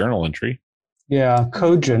her journal entry. Yeah,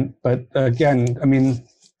 cogent, but again, I mean,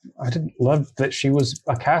 I didn't love that she was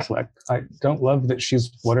a Catholic. I don't love that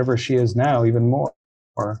she's whatever she is now even more.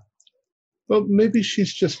 Well, maybe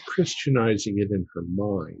she's just Christianizing it in her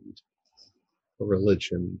mind, a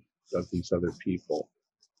religion of these other people.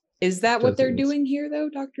 Is that what they're doing here, though,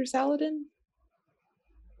 Dr. Saladin?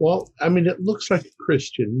 Well, I mean, it looks like a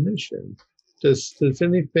Christian mission. Does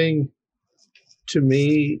anything, to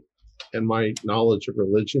me and my knowledge of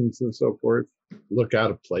religions and so forth, look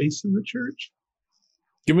out of place in the church?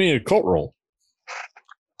 Give me a occult roll.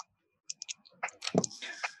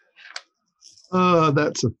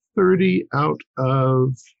 That's a 30 out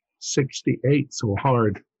of 68, so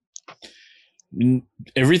hard.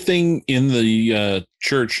 Everything in the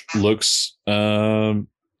church looks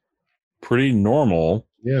pretty normal.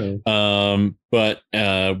 Yeah. But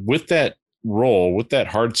with that roll, with that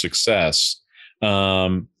hard success,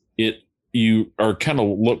 you are kind of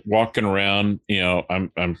walking around. You know,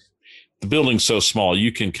 I'm the building's so small,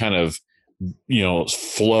 you can kind of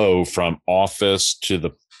flow from office to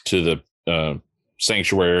the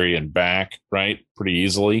sanctuary and back, right, pretty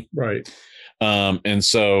easily. Right. And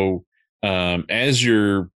so as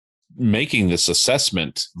you're making this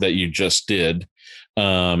assessment that you just did,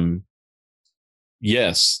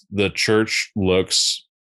 yes, the church looks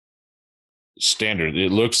standard.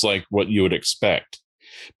 It looks like what you would expect.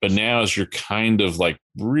 But now as you're kind of like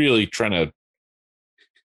really trying to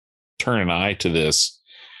turn an eye to this,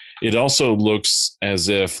 it also looks as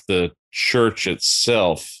if the church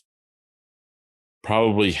itself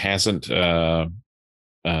probably hasn't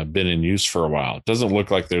been in use for a while. It doesn't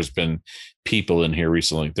look like there's been people in here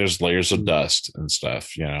recently. There's layers of dust and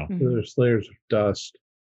stuff, There's layers of dust.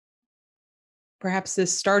 Perhaps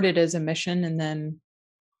this started as a mission and then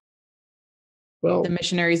Well, the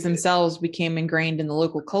missionaries themselves became ingrained in the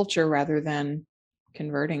local culture rather than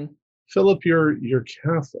converting. Philip, you're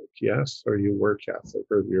Catholic, yes? Or you were Catholic,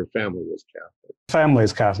 or your family was Catholic? Family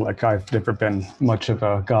is Catholic. I've never been much of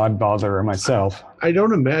a God botherer myself. I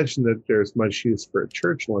don't imagine that there's much use for a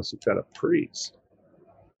church unless you've got a priest.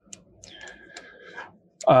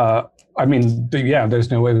 I mean,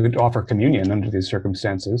 there's no way we'd offer communion under these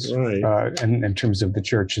circumstances, right. In terms of the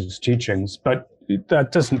church's teachings. But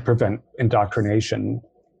that doesn't prevent indoctrination.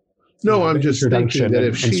 No, I'm just thinking that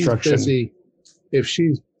if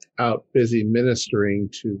she's out busy ministering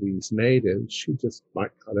to these natives, she just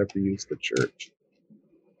might not ever use the church.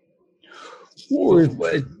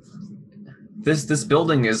 This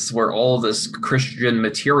building is where all this Christian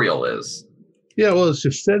material is. Yeah, well, it's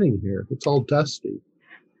just sitting here. It's all dusty.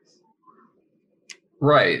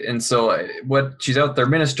 Right, and so what she's out there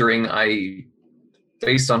ministering,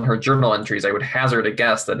 based on her journal entries, I would hazard a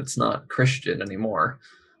guess that it's not Christian anymore.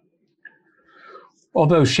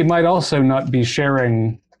 Although she might also not be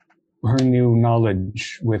sharing her new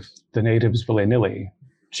knowledge with the natives willy-nilly.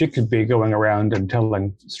 She could be going around and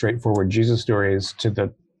telling straightforward Jesus stories to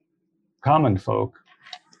the common folk,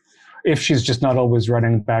 if she's just not always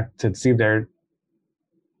running back to see the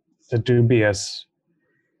dubious.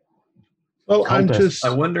 Well, cultists. I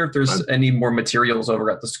wonder if there's any more materials over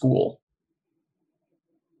at the school.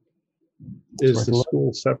 Is the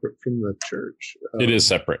school separate from the church? It is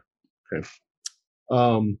separate. Okay.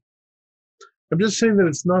 I'm just saying that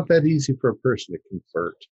it's not that easy for a person to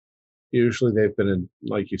convert. Usually they've been,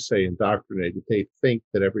 like you say, indoctrinated. They think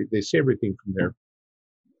that they see everything from their,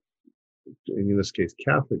 in this case,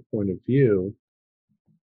 Catholic point of view.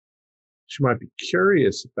 She might be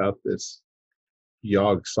curious about this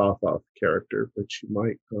Yog Sothoth character, but she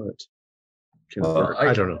might not convert.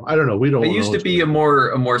 I don't know. I don't know. We don't. I used to be a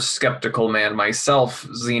more skeptical man myself,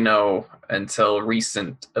 Zeno, until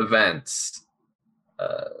recent events.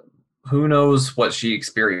 Who knows what she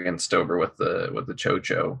experienced over with the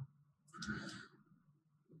Chocho?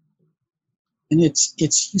 And it's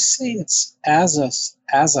you say it's Azathoth?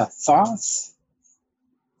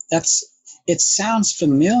 It sounds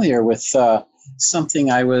familiar with something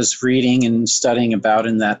I was reading and studying about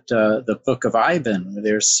in that the Book of Ivan, where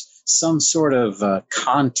there's some sort of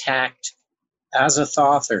contact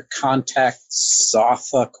Azathoth or contact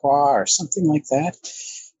Zothaqua or something like that.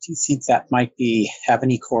 Do you think that might have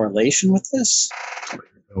any correlation with this?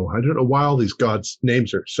 Oh, I don't know why all these gods'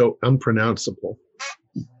 names are so unpronounceable.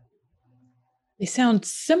 They sound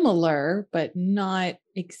similar, but not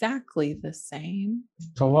exactly the same.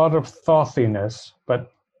 It's a lot of thothiness,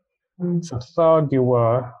 but it's a thought you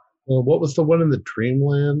were. Well, what was the one in the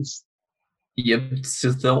Dreamlands?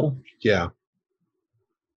 Yggdrasil. Yeah.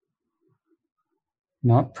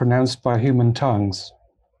 Not pronounced by human tongues.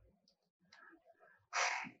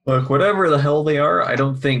 Look, whatever the hell they are, I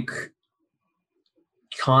don't think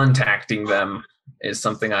contacting them is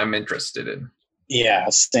something I'm interested in. Yeah,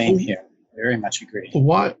 same here. Very much agree.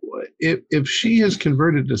 What if she has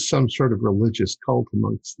converted to some sort of religious cult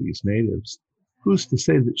amongst these natives? Who's to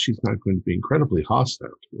say that she's not going to be incredibly hostile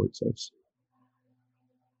towards us?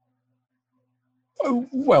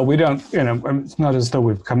 Well, we don't. It's not as though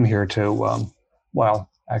we've come here to. Well,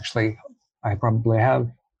 actually, I probably have.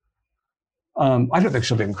 I don't think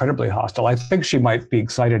she'll be incredibly hostile. I think she might be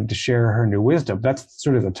excited to share her new wisdom. That's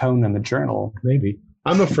sort of the tone in the journal. Maybe.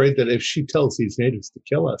 I'm afraid that if she tells these natives to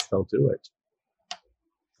kill us, they'll do it.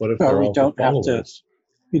 What if they're all followers?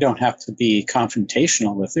 We don't have to be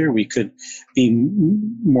confrontational with her. We could be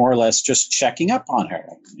more or less just checking up on her.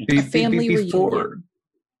 A family before, reunion.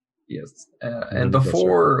 Yes. And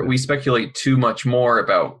before we speculate too much more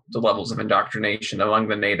about the levels of indoctrination among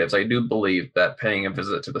the natives, I do believe that paying a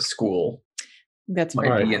visit to the school That's might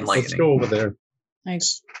right. be enlightening. Let's go over there.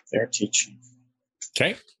 Nice. Fair teaching.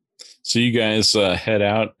 Okay. So you guys head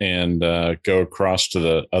out and go across to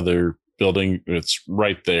the other building. It's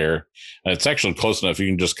right there. It's actually close enough. You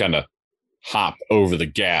can just kind of hop over the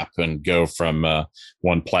gap and go from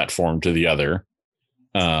one platform to the other,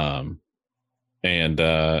 and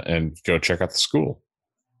go check out the school.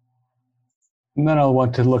 And then I'll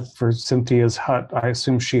want to look for Cynthia's hut. I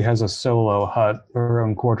assume she has a solo hut, her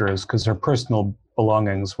own quarters, because her personal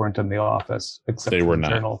belongings weren't in the office. Except They were not.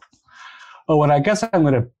 Journal. Oh, and I guess I'm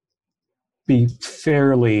going to be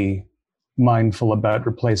fairly mindful about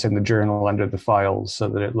replacing the journal under the files so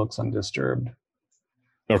that it looks undisturbed.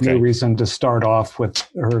 Okay. No reason to start off with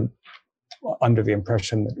her under the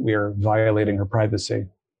impression that we are violating her privacy.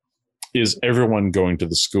 Is everyone going to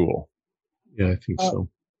the school? Yeah, I think so.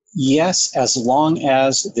 Yes, as long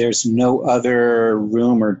as there's no other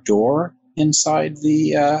room or door inside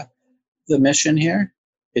the mission here.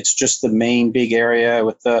 It's just the main big area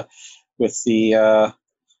with the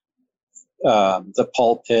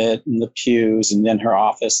pulpit and the pews, and then her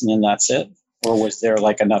office, and then that's it. Or was there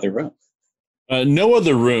like another room? No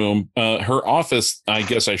other room. Her office, I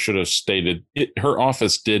guess I should have stated, her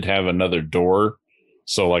office did have another door.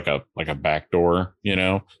 So like a back door,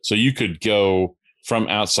 so you could go from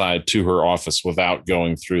outside to her office without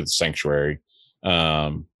going through the sanctuary.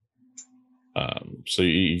 So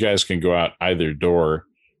you guys can go out either door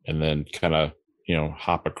and then kind of,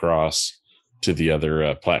 hop across to the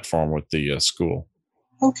other platform with the school.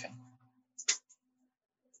 Okay.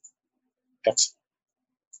 That's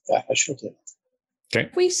that I should do. Okay.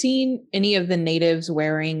 Have we seen any of the natives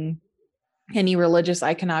wearing any religious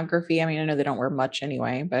iconography? I mean, I know they don't wear much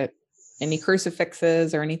anyway, but any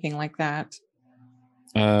crucifixes or anything like that?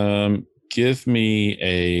 Give me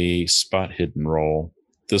a spot hidden roll.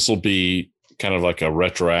 This will be kind of like a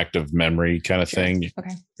retroactive memory kind of thing.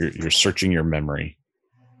 Okay. You're searching your memory.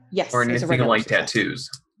 Yes. Or there's a anything regular like success. tattoos.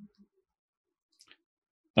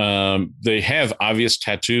 They have obvious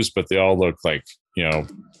tattoos, but they all look like,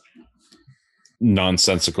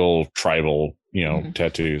 nonsensical tribal,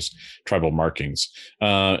 tattoos, tribal markings.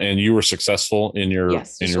 And you were successful in your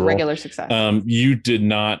Yes, in just your a role. regular success. You do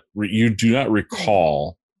not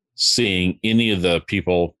recall seeing any of the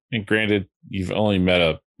people. And granted, you've only met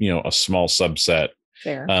a small subset,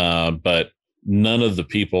 Fair. but none of the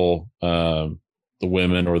people, the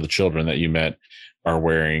women or the children that you met, are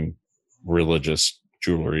wearing religious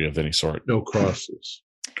jewelry of any sort. No crosses.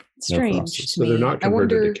 Strange. crosses. So they're not I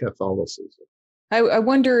converted wonder, to Catholicism. I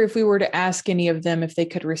wonder if we were to ask any of them if they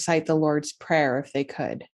could recite the Lord's Prayer, if they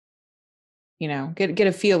could. Get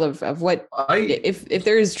a feel of what if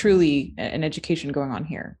there is truly an education going on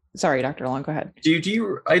here. Sorry, Dr. Long, go ahead. Do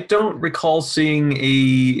you? I don't recall seeing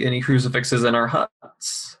any crucifixes in our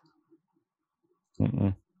huts.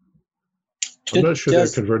 Mm-mm. I'm not sure they're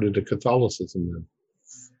converted to Catholicism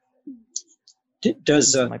then.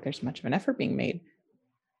 Does Doesn't like there's much of an effort being made.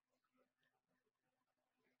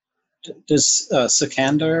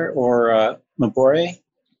 Sikander or Mabore,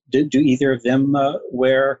 do either of them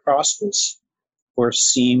wear crosses or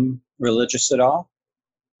seem religious at all?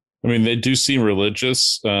 I mean, they do seem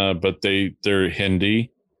religious, but they're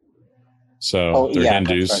Hindi. So they're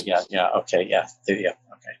Hindus. That's right. Yeah. Okay. Yeah. Okay.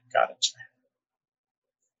 Got it.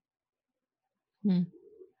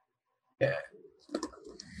 Yeah.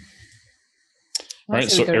 All right.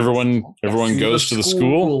 So everyone goes to the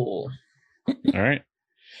school. All right.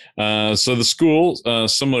 So the school,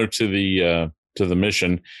 similar to the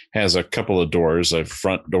mission, has a couple of doors, a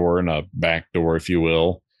front door and a back door, if you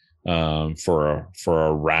will, for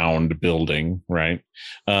a round building, right?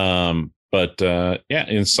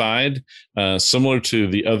 Inside, similar to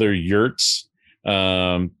the other yurts,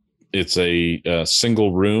 it's a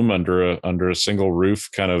single room under a single roof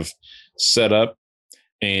kind of set up,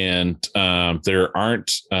 and there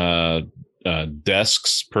aren't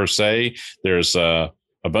desks per se. There's a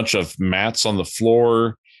bunch of mats on the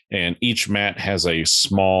floor, and each mat has a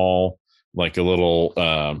small, like a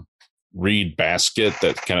little reed basket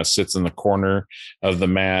that kind of sits in the corner of the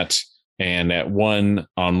mat. And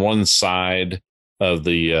on one side of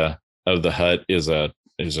the hut is a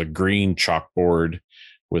green chalkboard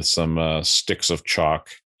with some sticks of chalk,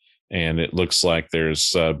 and it looks like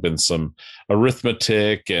there's been some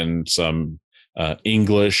arithmetic and some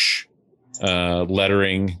English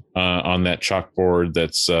lettering on that chalkboard.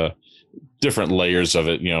 That's different layers of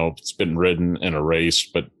it. It's been written and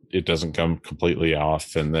erased, but it doesn't come completely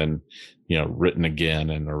off, and then written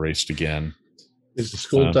again and erased again. Is the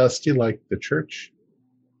school dusty like the church?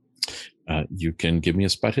 You can give me a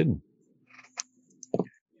spot hidden.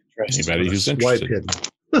 Anybody who's Swipe interested. hidden.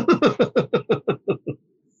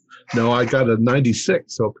 No, I got a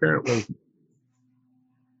 96, so apparently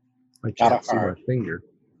I can't see my finger.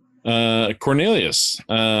 Cornelius.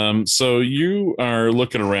 So you are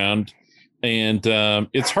looking around, and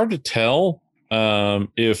it's hard to tell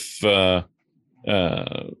if the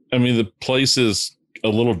place is a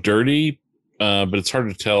little dirty, but it's hard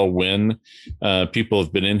to tell when people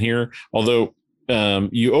have been in here. Although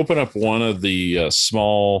you open up one of the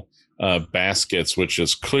small baskets, which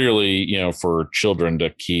is clearly for children to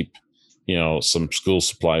keep some school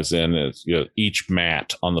supplies in. Each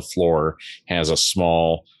mat on the floor has a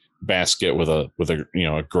small basket with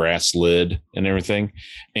a grass lid and everything,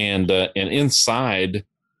 and inside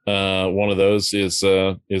one of those is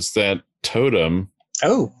that totem.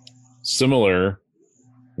 Oh,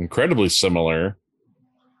 incredibly similar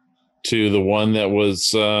to the one that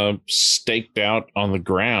was staked out on the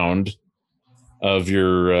ground of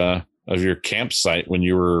your campsite when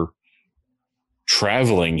you were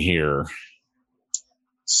traveling here.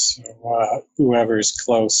 So whoever's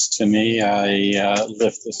close to me, I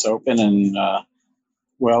lift this open and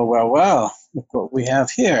well, look what we have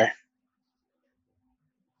here.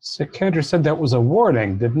 Sikander said that was a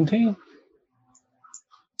warning, didn't he?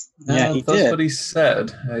 Yeah, he that's did. what he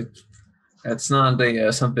said. It's not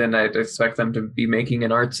something I'd expect them to be making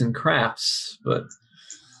in arts and crafts, but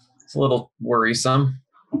it's a little worrisome.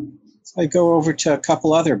 So I go over to a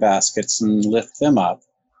couple other baskets and lift them up.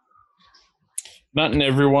 Not in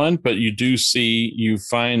everyone, but you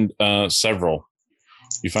find several.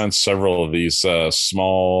 You find several of these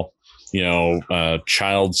small,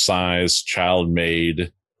 child-sized,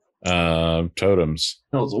 child-made totems.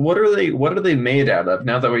 What are they made out of?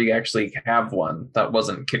 Now that we actually have one that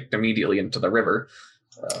wasn't kicked immediately into the river.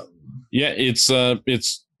 It's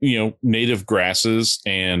native grasses,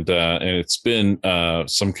 and it's been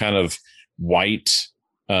some kind of white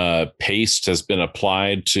paste has been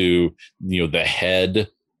applied to the head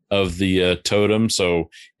of the totem, so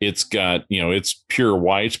it's got it's pure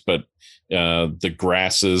white, but the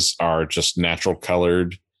grasses are just natural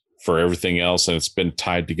colored for everything else, and it's been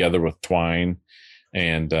tied together with twine,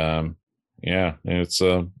 and it's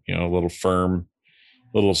a little firm,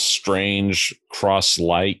 little strange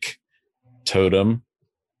cross-like totem.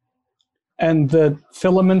 And the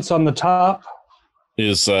filaments on the top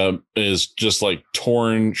is just like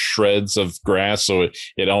torn shreds of grass, so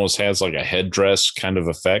it almost has like a headdress kind of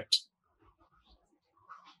effect.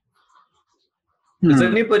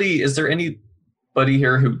 Is there anybody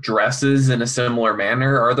here who dresses in a similar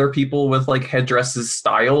manner? Are there people with like headdresses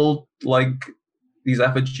styled like these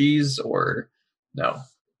effigies, or no?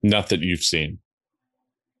 Not that you've seen.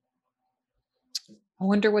 I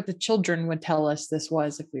wonder what the children would tell us this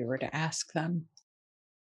was if we were to ask them.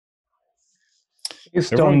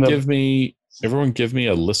 Everyone give me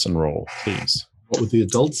a listen roll, please. What would the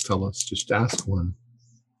adults tell us? Just ask one.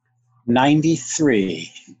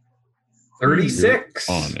 93. 36.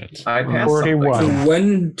 You're on it. I passed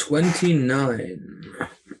 41. 29.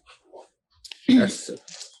 That's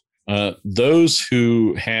Those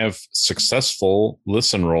who have successful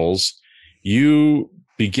listen rolls, you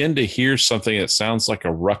begin to hear something that sounds like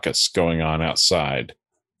a ruckus going on outside.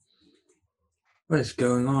 what is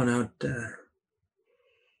going on out there?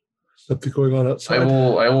 Something going on outside.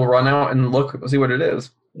 I will run out and see what it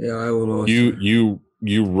is. Yeah, I will also.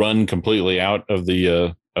 You run completely out of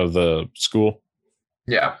the school.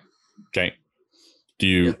 Yeah. Okay.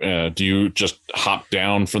 Do you just hop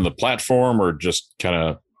down from the platform or just kind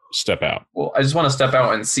of step out? Well, I just want to step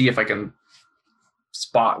out and see if I can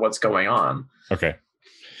spot what's going on. Okay.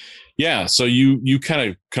 Yeah. So you kind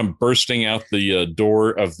of come bursting out the door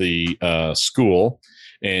of the school,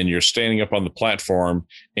 and you're standing up on the platform,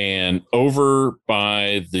 and over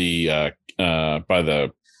by the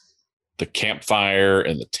campfire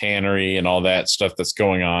and the tannery and all that stuff that's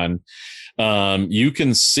going on, you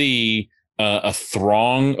can see a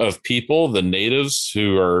throng of people, the natives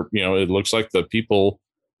who are, it looks like the people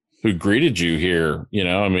who greeted you here.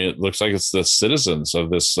 I mean, it looks like it's the citizens of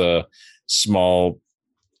this small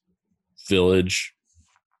village,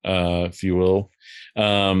 if you will.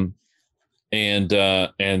 And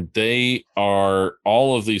they are,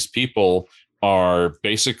 all of these people are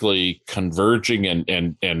basically converging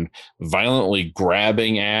and violently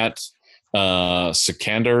grabbing at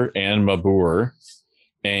Sikander and Mabur.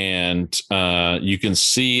 And you can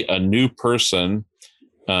see a new person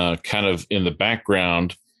kind of in the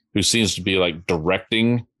background who seems to be like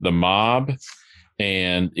directing the mob.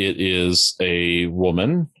 And it is a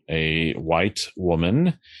woman, a white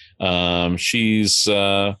woman. She's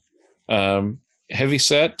heavy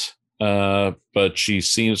set, but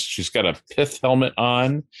she's got a pith helmet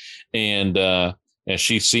on, and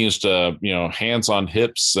she seems to, hands on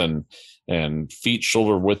hips and feet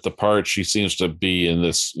shoulder width apart. She seems to be in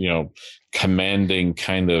this, commanding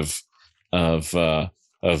kind of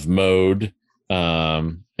mode,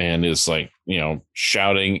 and is like,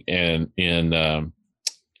 shouting in a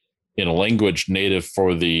language native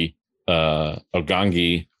for the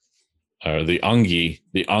Ogangi, or the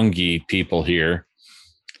Angi people here.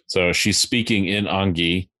 So she's speaking in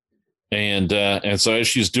Angi, and so as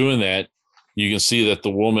she's doing that, you can see that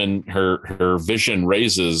the woman, her vision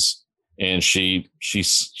raises, and she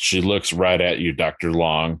looks right at you, Dr.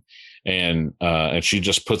 Long, and she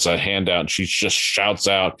just puts a hand out and she just shouts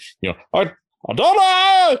out,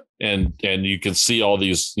 Adana! And you can see all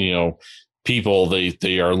these, people,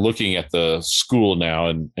 they are looking at the school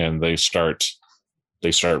now, and they start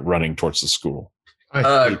running towards the school.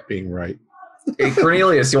 I hate being right. Hey,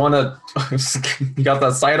 Cornelius, you got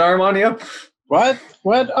that sidearm on you? What?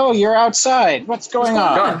 Oh, you're outside. What's going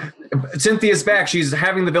on? Cynthia's back. She's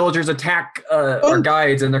having the villagers attack our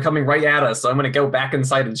guides, and they're coming right at us. So I'm going to go back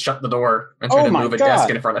inside and shut the door and try to move a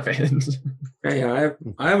desk in front of it. Hey, I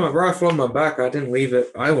have a rifle on my back. I didn't leave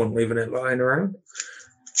it. I wasn't leaving it lying around.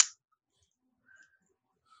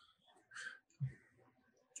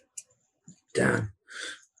 Damn.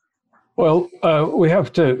 Well, we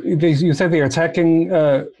have to. You said they're attacking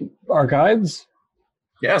our guides?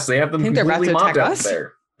 Yes, they have them completely mobbed out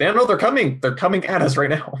there. They don't know they're coming. They're coming at us right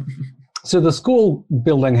now. So the school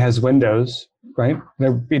building has windows, right?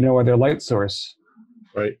 There'd be no other light source.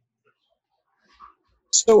 Right.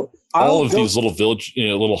 So all of these little village,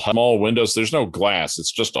 little small windows, there's no glass.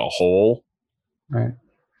 It's just a hole. Right.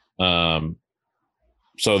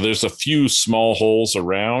 So there's a few small holes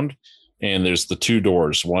around, and there's the two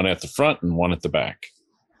doors, one at the front and one at the back.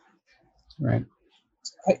 Right.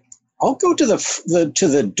 I'll go to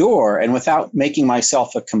the door, and without making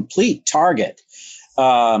myself a complete target,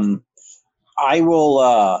 I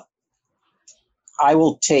will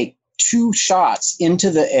take 2 shots into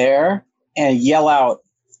the air and yell out,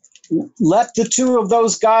 "Let the 2 of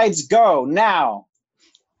those guides go now!"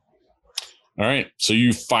 All right. So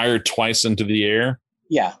you fire twice into the air.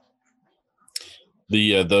 Yeah.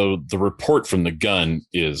 The report from the gun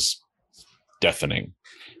is deafening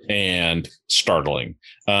and startling,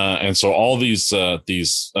 and so all these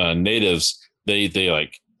natives they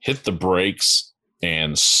like hit the brakes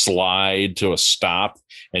and slide to a stop,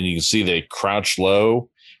 and you can see they crouch low,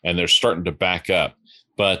 and they're starting to back up.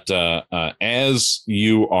 But as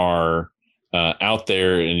you are out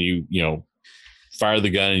there and you fire the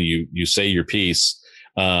gun and you say your piece,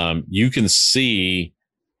 you can see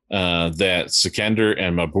that Sikander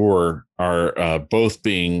and Mabur are both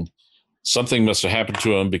being, something must have happened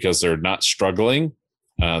to them because they're not struggling.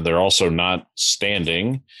 They're also not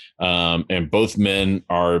standing. And both men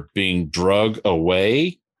are being drug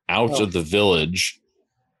away out of the village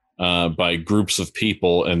by groups of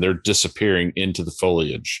people, and they're disappearing into the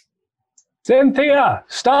foliage. Cynthia,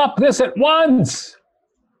 stop this at once!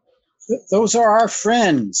 Those are our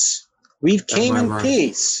friends. We came in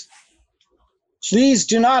peace. Please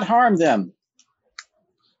do not harm them.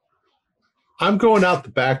 I'm going out the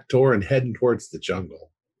back door and heading towards the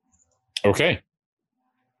jungle. Okay.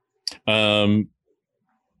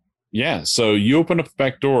 Yeah, so you open up the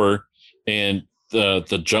back door, and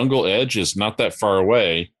the jungle edge is not that far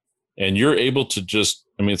away, and you're able to just,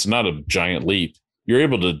 I mean, it's not a giant leap. You're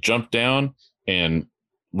able to jump down and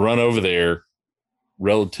run over there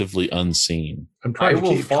relatively unseen. I'm trying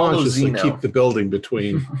to consciously keep the building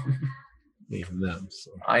between me and them.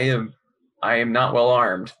 So. I am not well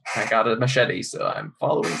armed. I got a machete, so I'm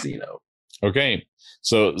following Zeno. Okay,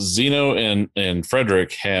 so Zeno and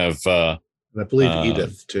Frederick have, and I believe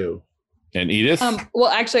Edith too. And Edith. Well,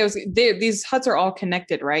 actually, these huts are all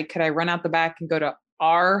connected, right? Could I run out the back and go to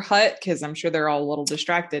our hut? Because I'm sure they're all a little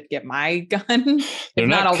distracted. Get my gun. They're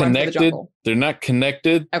not connected. They're not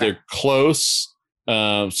connected. Okay. They're close.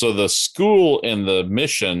 So the school and the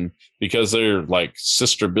mission, because they're like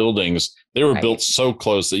sister buildings, they were built so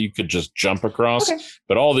close that you could just jump across. Okay.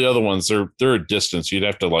 But all the other ones, they're a distance. You'd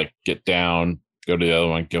have to like get down, go to the other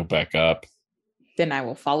one, go back up. Then I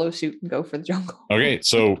will follow suit and go for the jungle. Okay,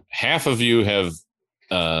 so half of you have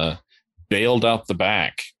bailed out the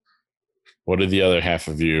back. What do the other half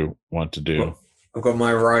of you want to do? I've got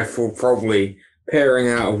my rifle probably peering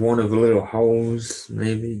out of one of the little holes,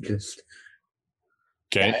 maybe just...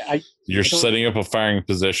 Okay, you're setting up a firing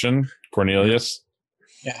position, Cornelius?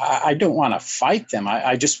 Yeah, I don't want to fight them.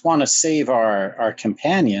 I just want to save our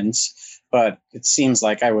companions, but it seems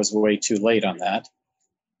like I was way too late on that.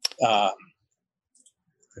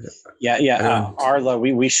 Arla,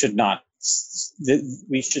 we should not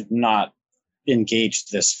engage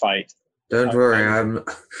this fight. Don't worry,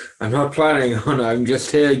 I'm not planning on it. I'm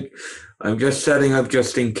just here. I'm just setting up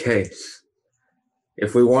just in case.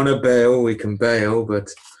 If we want to bail, we can bail, but...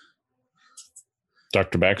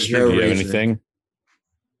 Dr. Baxter, do you have anything?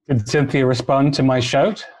 Did Cynthia respond to my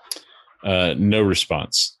shout? No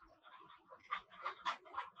response.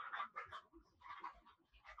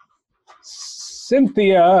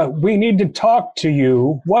 Cynthia, we need to talk to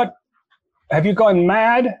you. What? Have you gone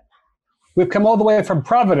mad? We've come all the way from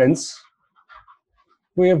Providence.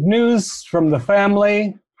 We have news from the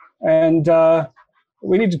family, and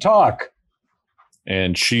we need to talk.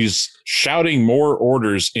 And she's shouting more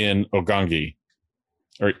orders in Ogangi,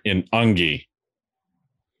 or in Ungi.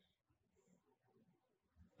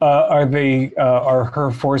 Are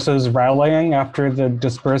her forces rallying after the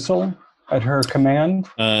dispersal at her command?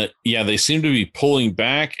 Yeah, they seem to be pulling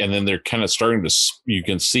back, and then they're kind of starting to, you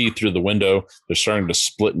can see through the window, they're starting to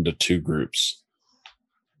split into two groups.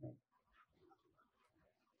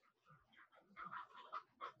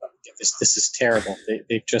 This is terrible.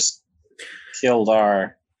 They've just killed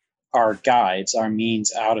our guides, our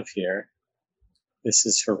means out of here. This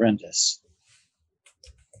is horrendous.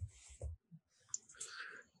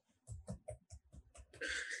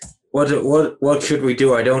 What should we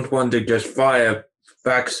do? I don't want to just fire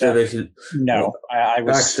Baxter. No, I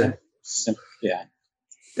was Baxter. Yeah.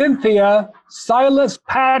 Cynthia, Silas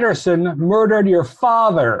Patterson murdered your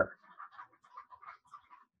father.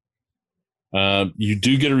 You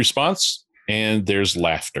do get a response, and there's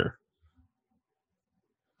laughter.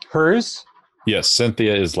 Hers? Yes,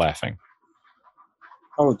 Cynthia is laughing.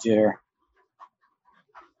 Oh, dear.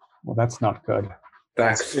 Well, that's not good.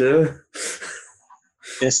 Baxter?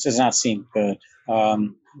 This does not seem good.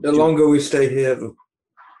 The longer we stay here,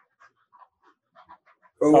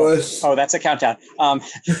 Oh, that's a countdown.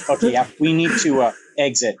 Okay, yeah, we need to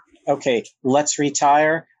exit. Okay, let's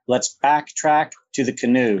retire. Let's backtrack to the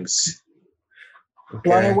canoes. Okay.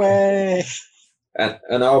 Run away.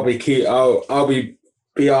 And I'll be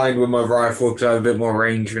behind with my rifle because I have a bit more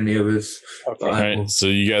range than the others. Okay. All right. So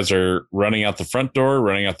you guys are running out the front door,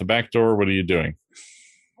 running out the back door. What are you doing?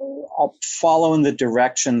 I'll follow in the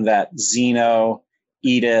direction that Zeno,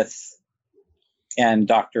 Edith, and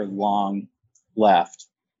Dr. Long left.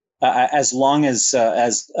 As long as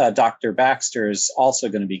Dr. Baxter is also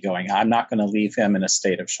going to be going, I'm not going to leave him in a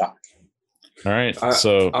state of shock. All right.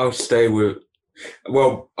 I'll stay with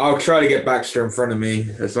Well, I'll try to get Baxter in front of me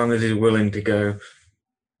as long as he's willing to go.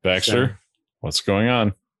 Baxter, So- what's going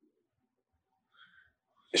on?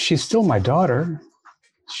 She's still my daughter.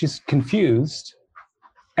 She's confused.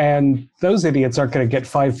 And those idiots aren't going to get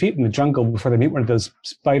 5 feet in the jungle before they meet one of those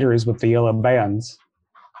spiders with the yellow bands.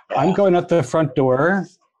 I'm going out the front door,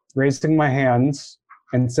 raising my hands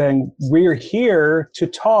and saying, we're here to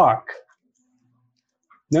talk.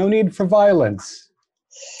 No need for violence.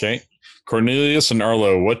 Okay. Cornelius and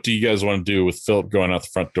Arlo, what do you guys want to do with Philip going out the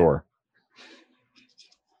front door?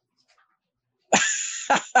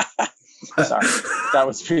 Sorry, that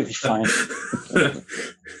was really fun.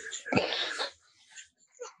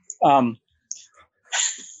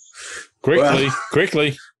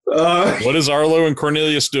 Quickly. What is Arlo and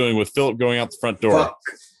Cornelius doing with Philip going out the front door? Fuck.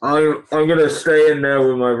 I'm gonna stay in there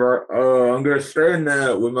with my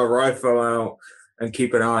rifle out and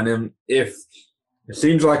keep an eye on him. If it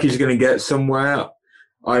seems like he's gonna get somewhere,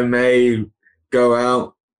 I may go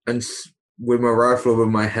out and with my rifle over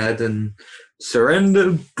my head and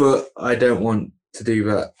surrender. But I don't want to do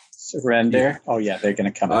that. Surrender? Oh yeah, they're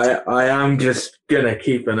gonna come. I am just gonna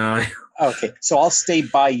keep an eye. Okay, so I'll stay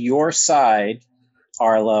by your side,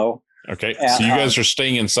 Arlo. Okay, so you guys are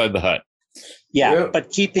staying inside the hut. Yeah, Yep.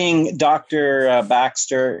 but keeping Dr.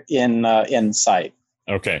 Baxter in sight.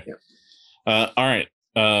 Okay. All right.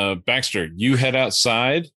 Baxter, you head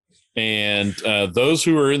outside, and those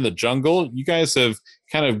who are in the jungle, you guys have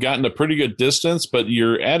kind of gotten a pretty good distance, but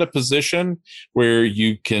you're at a position where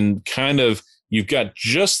you can you've got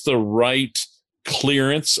just the right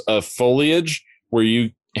clearance of foliage where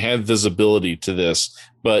you have visibility to this,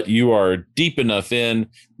 but you are deep enough in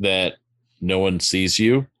that no one sees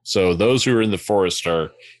you. So those who are in the forest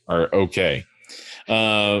are okay.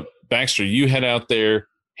 Baxter, you head out there,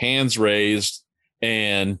 hands raised,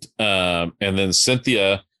 and then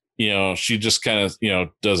Cynthia, she just kind of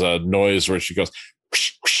does a noise where she goes,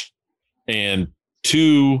 whoosh, whoosh, and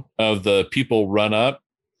 2 of the people run up,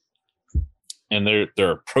 and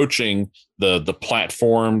they're approaching the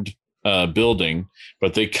platformed building,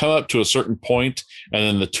 but they come up to a certain point, and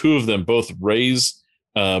then the 2 of them both raise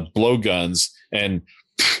blowguns and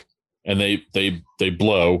they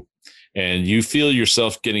blow, and you feel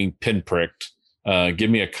yourself getting pinpricked. Give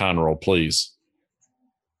me a con roll, please.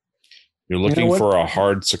 You're looking for a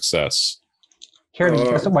hard success. Care to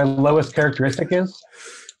guess what my lowest characteristic is?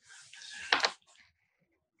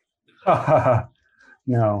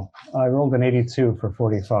 No, I rolled an 82 for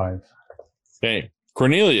 45. Okay,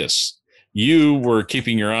 Cornelius, you were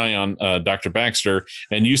keeping your eye on Dr. Baxter,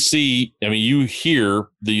 and you hear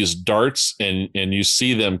these darts, and you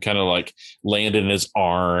see them kind of like land in his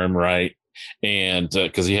arm, right? And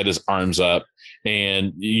because he had his arms up,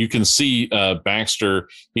 and you can see Baxter,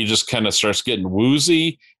 he just kind of starts getting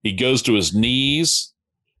woozy. He goes to his knees.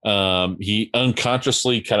 He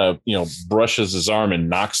unconsciously kind of brushes his arm and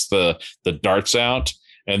knocks the darts out,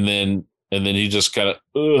 and then he just kind of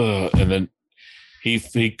and then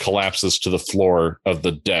he collapses to the floor of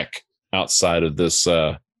the deck outside of this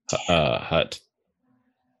hut. Oh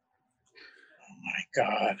my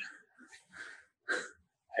God.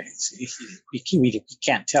 We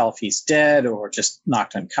can't tell if he's dead or just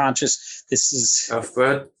knocked unconscious. This is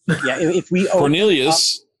if we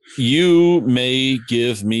Cornelius, you may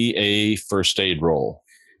give me a first aid roll.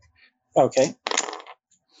 Okay.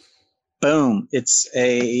 Boom. It's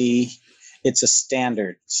a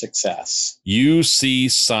standard success. You see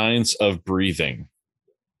signs of breathing.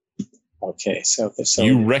 Okay, so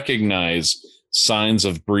you recognize signs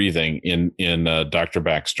of breathing in Dr.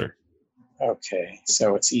 Baxter. Okay,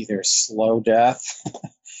 so it's either slow death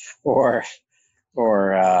or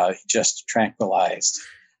just tranquilized.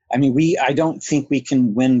 I mean, I don't think we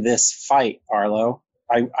can win this fight, Arlo.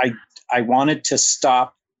 I wanted to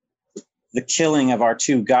stop the killing of our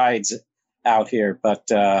 2 guides out here, but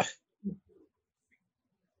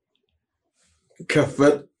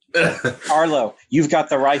Arlo, you've got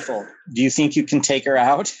the rifle. Do you think you can take her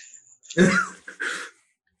out?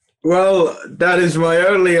 Well, that is my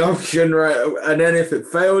only option, right? And then if it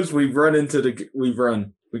fails, we just run into the.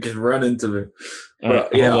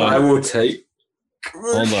 But right, I will take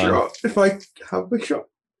a shot if I have a shot.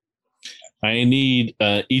 I need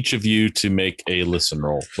each of you to make a listen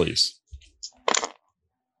roll, please.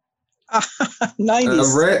 90.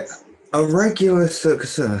 A regular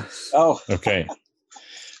success. Oh, okay.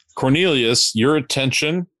 Cornelius, your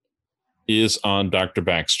attention is on Dr.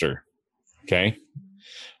 Baxter. Okay.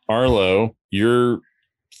 Arlo, you're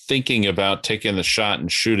thinking about taking the shot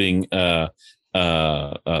and shooting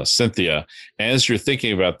Cynthia. As you're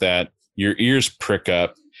thinking about that, your ears prick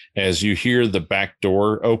up as you hear the back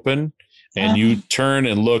door open, and you turn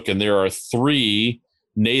and look, and there are 3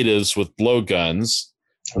 natives with blowguns.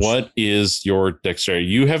 What is your dexterity?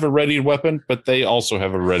 You have a readied weapon, but they also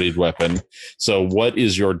have a readied weapon. So what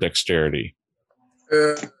is your dexterity?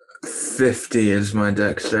 50 is my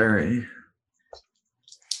dexterity.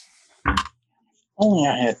 Only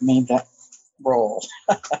I had made that roll.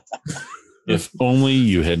 If only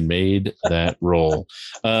you had made that roll.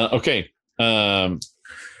 Okay.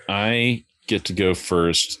 I get to go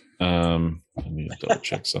first. Let me double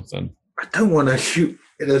check something. I don't want to shoot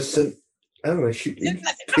innocent. I don't want to shoot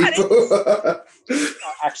people.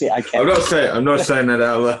 Actually, I can't. I'm not saying that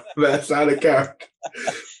out loud. That's out of character.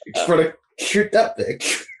 Just want to shoot that thing.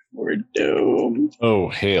 We're doomed. Oh,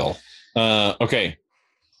 hail. Okay.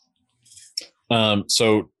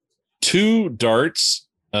 So 2 darts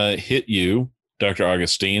hit you, Dr.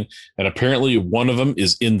 Augustine, and apparently one of them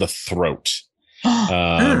is in the throat.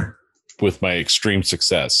 With my extreme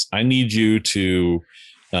success, I need you to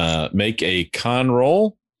make a con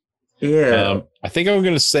roll. Yeah. I think I'm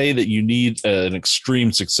going to say that you need an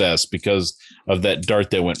extreme success because of that dart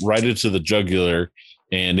that went right into the jugular,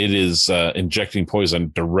 and it is injecting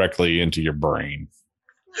poison directly into your brain.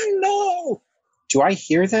 No. Do I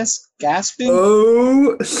hear this gasping?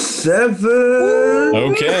 7.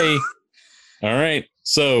 Okay. All right.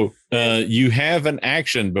 So you have an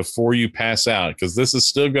action before you pass out because this is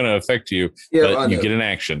still going to affect you, but you get an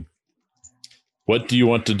action. What do you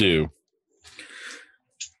want to do?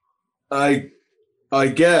 I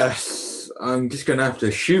guess I'm just going to have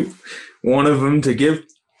to shoot one of them to give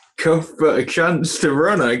Cuthbert a chance to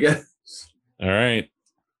run, I guess. All right.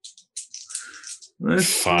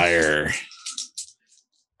 Fire.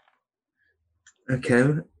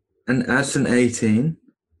 Okay. And that's an 18.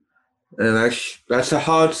 That's a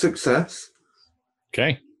hard success.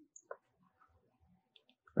 Okay.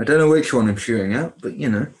 I don't know which one I'm shooting at, but you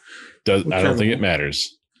know. I don't think it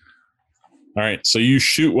matters. All right. So you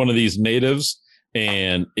shoot one of these natives,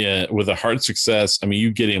 and with a hard success, I mean,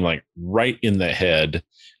 you get him like right in the head,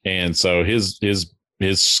 and so his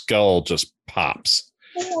skull just pops.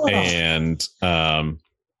 Whoa. And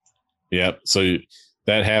so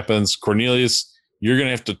that happens. Cornelius, you're gonna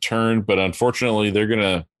have to turn, but unfortunately, they're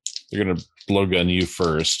gonna blowgun you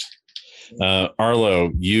first.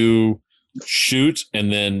 Arlo, you shoot,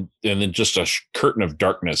 and then just a curtain of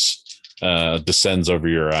darkness descends over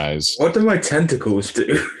your eyes. What do my tentacles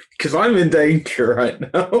do? Because I'm in danger right now.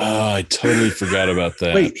 Oh, I totally forgot about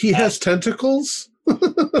that. Wait, he has tentacles?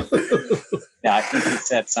 Yeah, I think he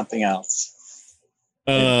said something else.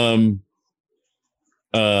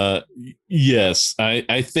 Yes,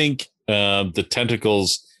 I think the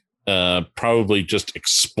tentacles probably just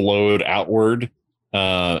explode outward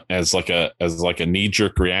as like a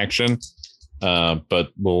knee-jerk reaction. But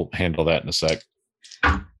we'll handle that in a sec.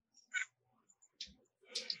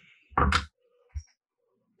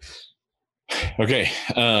 Okay,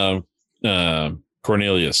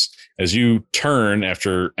 Cornelius, as you turn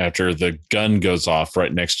after the gun goes off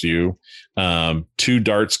right next to you, 2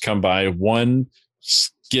 darts come by. One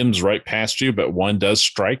skims right past you, but one does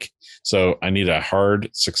strike. So I need a hard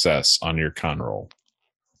success on your con roll.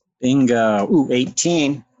 Bingo. Ooh,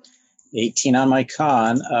 18. 18 on my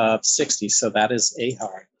con of 60. So that is a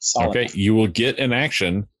hard. Solid. Okay, you will get an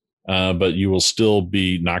action, but you will still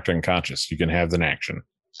be knocked unconscious. You can have an action.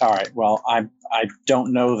 All right. Well, I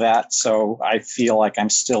don't know that, so I feel like I'm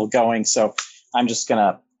still going. So I'm just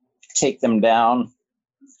gonna take them down,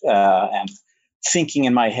 and thinking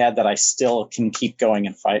in my head that I still can keep going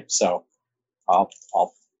and fight. So I'll.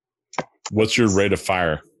 What's your rate of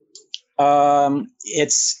fire?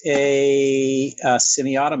 It's a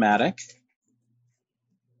semi-automatic.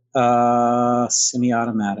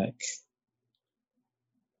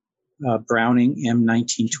 Browning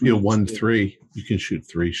M1920. Be a 1-3. You can shoot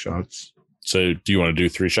 3 shots. So do you want to do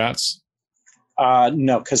 3 shots?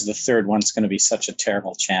 No, because the third one's going to be such a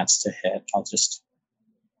terrible chance to hit. I'll just,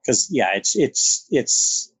 because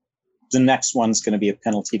it's the next one's going to be a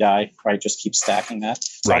penalty die. Right, just keep stacking that.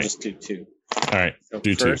 So right. I'll just do 2. All right, so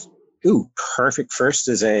do first, 2. Ooh, perfect. First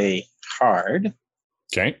is a hard.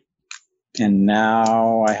 Okay. And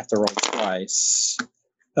now I have to roll twice.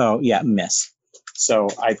 Oh yeah, miss. So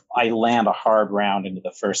I land a hard round into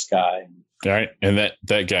the first guy. All right, and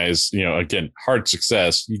that guy's, again, hard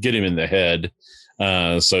success. You get him in the head,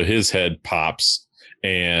 so his head pops,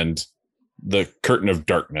 and the curtain of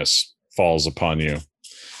darkness falls upon you.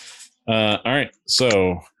 All right,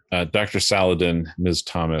 so Dr. Saladin, Ms.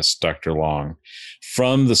 Thomas, Dr. Long,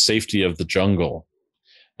 from the safety of the jungle,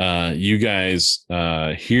 you guys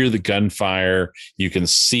hear the gunfire. You can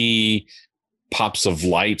see pops of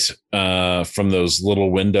light from those little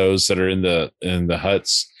windows that are in the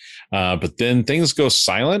huts. But then things go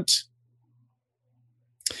silent.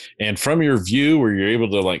 And from your view, where you're able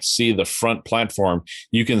to like see the front platform,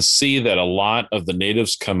 you can see that a lot of the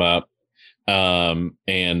natives come up and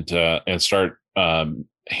start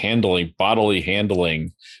bodily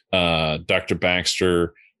handling Dr.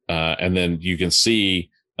 Baxter, and then you can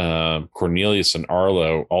see Cornelius and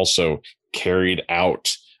Arlo also carried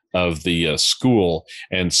out of the school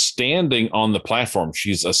and standing on the platform.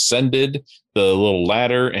 She's ascended the little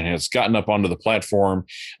ladder and has gotten up onto the platform.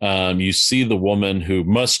 You see the woman who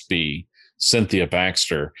must be Cynthia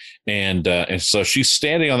Baxter. And so she's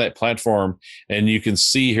standing on that platform and you can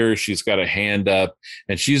see her. She's got a hand up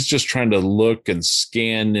and she's just trying to look and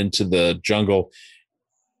scan into the jungle.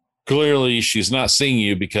 Clearly she's not seeing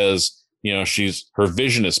you because her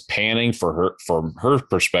vision is panning from her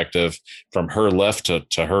perspective, from her left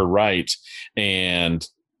to her right. And,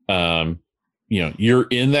 you're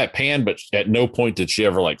in that pan, but at no point did she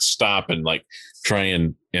ever like stop and like try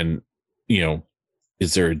and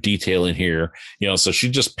is there a detail in here? So she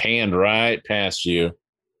just panned right past you.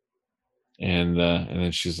 And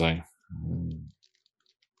then she's like, and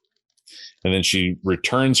then she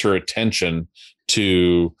returns her attention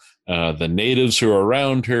to the natives who are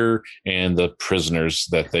around her and the prisoners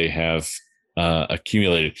that they have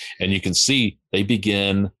accumulated. And you can see they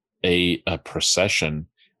begin a procession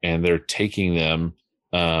and they're taking them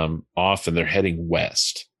off and they're heading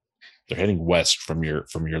west. They're heading west from your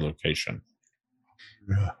location.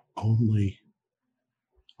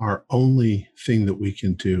 Our only thing that we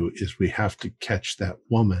can do is we have to catch that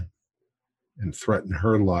woman and threaten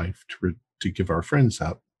her life to give our friends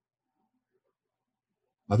up.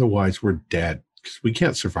 Otherwise, we're dead because we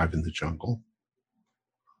can't survive in the jungle.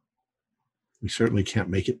 We certainly can't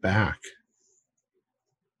make it back.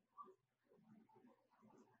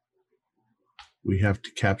 We have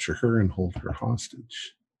to capture her and hold her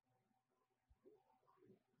hostage.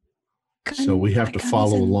 So we have to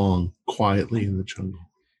follow along quietly in the jungle.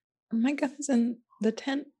 My gun is in the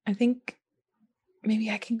tent. I think maybe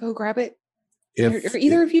I can go grab it. Are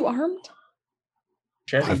either of you armed?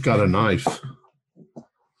 I've got a knife.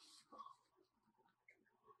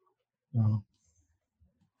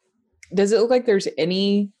 Does it look like there's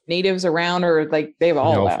any natives around, or like they've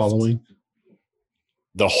all left? Following?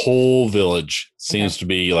 The whole village seems to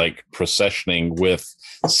be like processioning with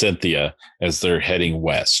Cynthia as they're heading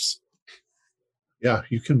west. Yeah,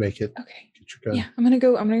 you can make it. Okay. Get your gun. Yeah, I'm gonna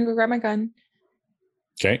go grab my gun.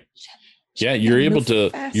 Okay. Yeah, you're able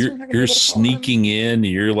to. You're sneaking in.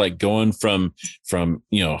 You're like going from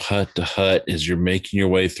hut to hut as you're making your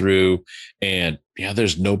way through, and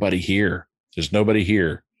there's nobody here. There's nobody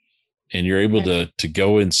here, and you're able to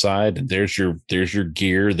go inside. And there's your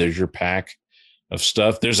gear. There's your pack of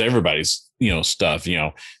stuff. There's everybody's stuff.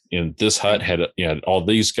 In this hut had all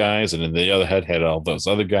these guys, and in the other hut had all those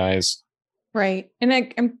other guys. Right, and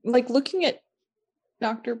I'm like looking at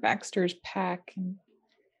Dr. Baxter's pack. And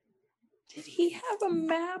did he have a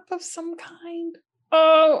map of some kind?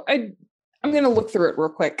 Oh, I'm gonna look through it real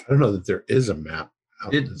quick. I don't know that there is a map.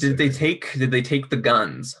 Did they take the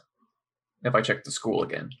guns? If I check the school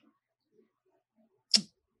again.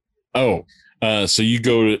 Oh, so you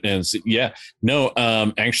go and see, no,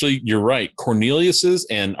 actually you're right. Cornelius's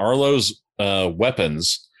and Arlo's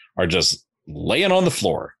weapons are just laying on the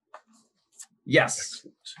floor. Yes,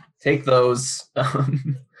 take those,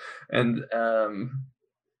 and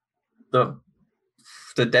the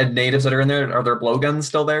dead natives that are in there. Are there blowguns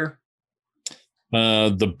still there?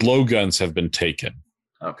 The blowguns have been taken.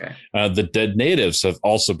 Okay. The dead natives have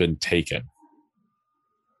also been taken.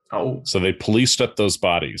 Oh, so they policed up those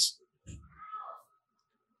bodies.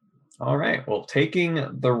 All right. Well, taking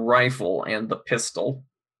the rifle and the pistol,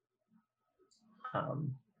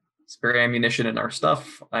 spare ammunition in our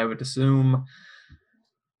stuff, I would assume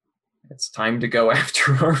it's time to go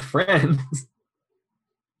after our friends.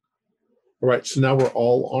 All right. So now we're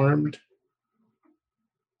all armed.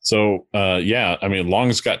 So,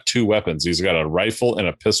 Long's got two weapons. He's got a rifle and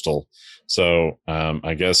a pistol. So,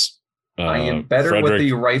 I guess I am better with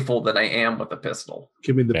the rifle than I am with the pistol.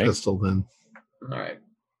 Give me the pistol then. All right.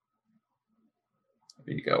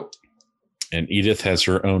 There you go. And Edith has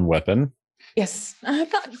her own weapon. Yes, I'm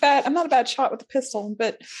not bad. I'm not a bad shot with the pistol,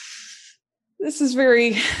 but this is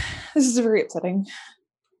very upsetting.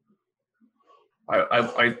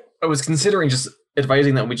 I was considering just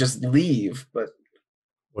advising that we just leave, but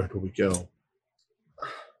where do we go?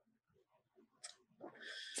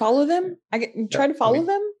 Follow them? Try to follow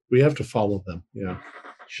them? We have to follow them, yeah.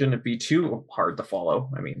 Shouldn't it be too hard to follow?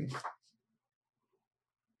 I mean,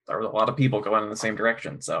 there were a lot of people going in the same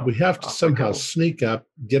direction. So we have to somehow sneak up,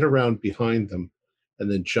 get around behind them,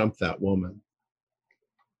 and then jump that woman.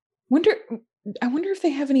 I wonder if they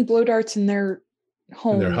have any blow darts in their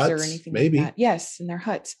homes huts, or anything maybe. like that. Yes, in their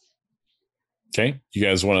huts. Okay. You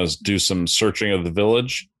guys want to do some searching of the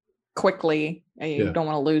village? Quickly. You don't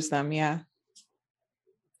want to lose them. Yeah.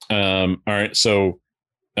 All right. So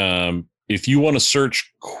if you want to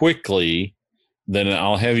search quickly, then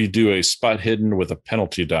I'll have you do a spot hidden with a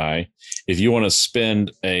penalty die. If you want to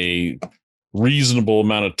spend a reasonable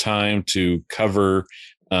amount of time to cover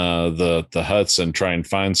the huts and try and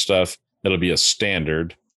find stuff, it'll be a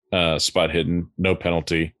standard spot hidden, no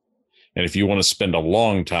penalty. And if you want to spend a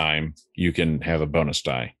long time, you can have a bonus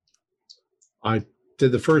die. I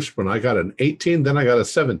did the first one. I got an 18, then I got a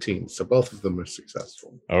 17. So both of them are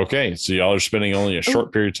successful. Okay. So y'all are spending only a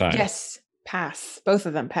short period of time. Yes. Pass. Both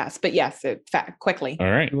of them pass. But yes, quickly.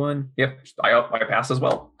 All right. Yep. I pass as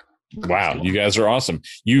well. Wow. You guys are awesome.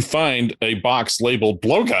 You find a box labeled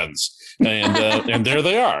blowguns and and there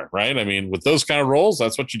they are, right? I mean, with those kind of rolls,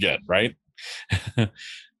 that's what you get, right?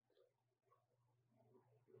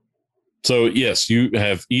 So yes, you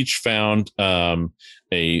have each found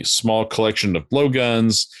a small collection of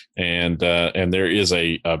blowguns, and there is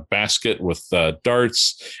a basket with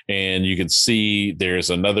darts, and you can see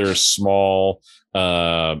there's another small.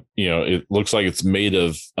 It looks like it's made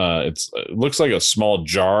of. It looks like a small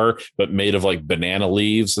jar, but made of like banana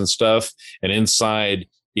leaves and stuff, and inside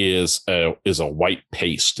is a white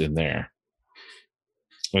paste in there,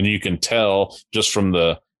 and you can tell just from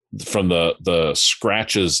the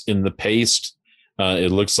scratches in the paste,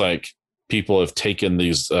 it looks like people have taken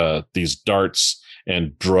these darts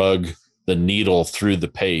and drug the needle through the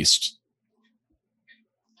paste.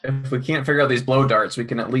 If we can't figure out these blow darts, we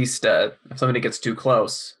can at least, if somebody gets too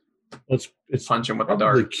close, it's punch them with the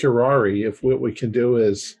dart. Curari. If what we can do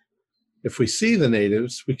is, if we see the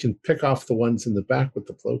natives, we can pick off the ones in the back with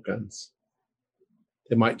the blowguns.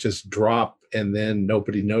 They might just drop, and then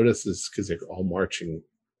nobody notices because they're all marching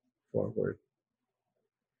forward.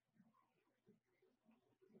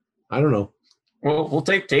 I don't know. Well, we'll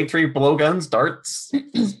take 3 blowguns, darts,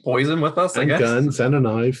 poison with us, I and guess. Guns and a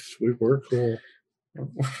knife. We're cool.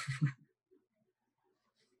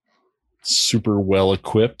 Super well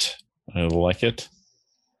equipped. I like it.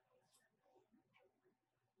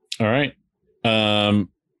 All right.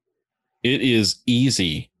 It is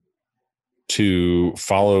easy to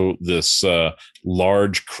follow this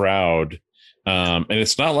large crowd. And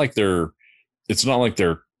it's not like they're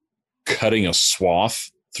cutting a swath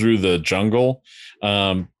through the jungle.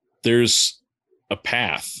 There's a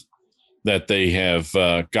path that they have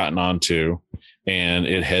gotten onto, and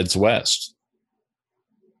it heads west.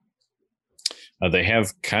 They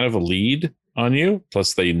have kind of a lead on you,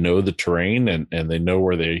 plus they know the terrain and they know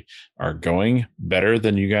where they are going better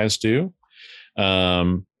than you guys do.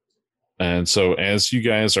 And so as you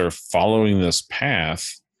guys are following this path,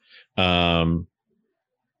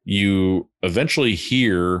 you eventually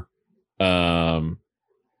hear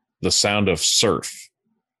the sound of surf,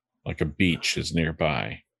 like a beach is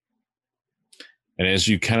nearby. And as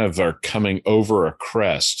you kind of are coming over a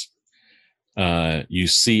crest, you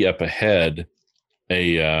see up ahead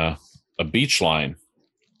a beach line.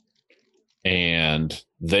 And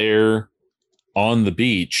there on the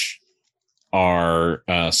beach are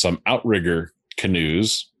some outrigger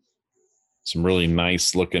canoes, some really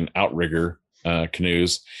nice looking outrigger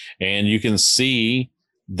canoes. And you can see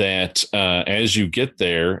that as you get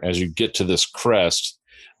there, as you get to this crest,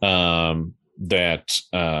 that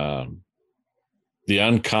the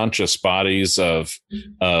unconscious bodies of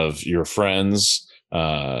your friends,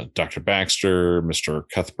 Dr. Baxter, Mr.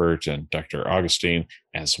 Cuthbert, and Dr. Augustine,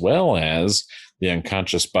 as well as the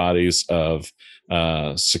unconscious bodies of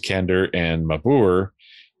Sikander and Mabur,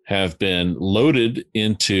 have been loaded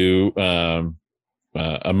into,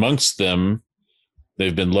 amongst them,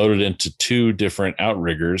 they've been loaded into 2 different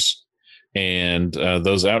outriggers, and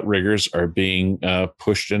those outriggers are being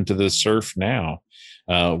pushed into the surf now.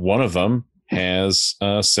 One of them has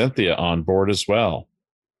Cynthia on board as well.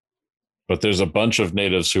 But there's a bunch of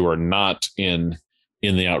natives who are not in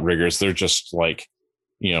the outriggers. They're just like,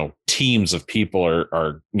 teams of people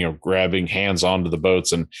are grabbing hands onto the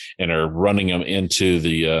boats and are running them into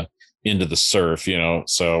the surf,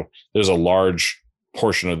 So there's a large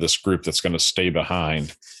portion of this group that's going to stay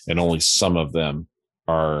behind, and only some of them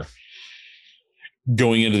are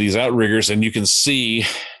going into these outriggers. And you can see,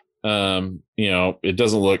 it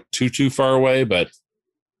doesn't look too far away, but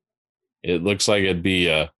it looks like it'd be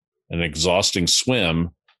an exhausting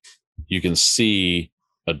swim. You can see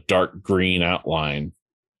a dark green outline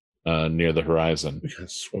near the horizon. We can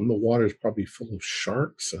swim. The water is probably full of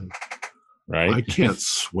sharks, and right? I can't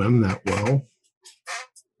swim that well.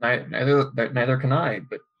 Neither can I.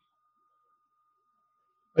 But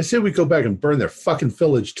I say we go back and burn their fucking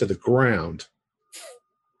village to the ground.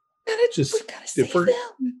 We gotta save them.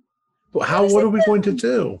 What are we going to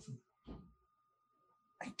do?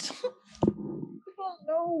 I don't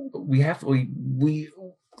know. We have to.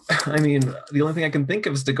 I mean, the only thing I can think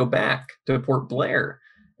of is to go back to Port Blair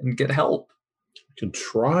and get help. We can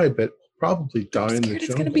try, but probably die in the jungle.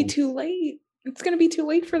 It's going to be too late. It's going to be too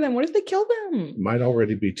late for them. What if they kill them? It might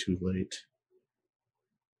already be too late.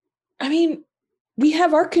 I mean, we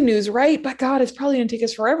have our canoes, right? But God, it's probably going to take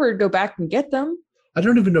us forever to go back and get them. I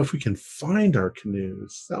don't even know if we can find our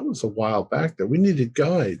canoes. That was a while back there. We needed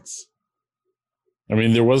guides. I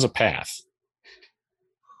mean, there was a path.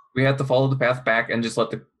 We had to follow the path back and just let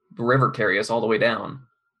the river carry us all the way down.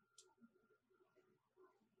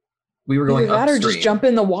 We were going upstream. Or just jump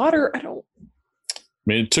in the water. I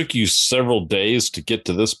mean, it took you several days to get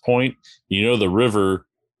to this point. You know, the river,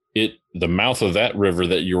 the mouth of that river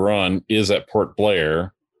that you're on is at Port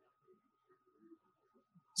Blair.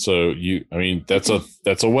 So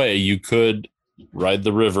that's a way you could ride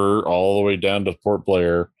the river all the way down to Port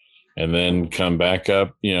Blair and then come back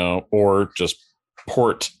up, or just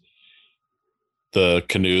port the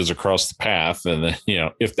canoes across the path. And then,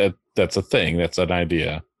 if that's a thing, that's an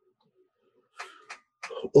idea.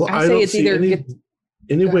 Well, I don't see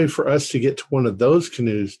any way for us to get to one of those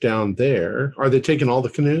canoes down there. Are they taking all the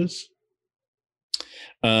canoes?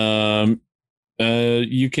 You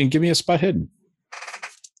can give me a spot hidden.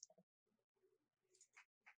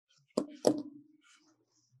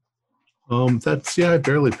 I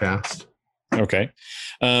barely passed. Okay.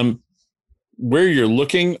 Where you're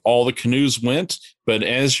looking, all the canoes went, but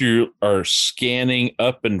as you are scanning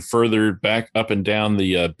up and further back up and down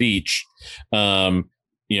the beach,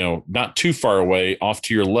 not too far away, off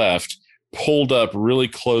to your left, pulled up really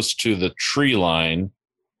close to the tree line,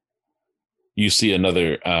 you see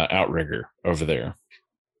another outrigger over there.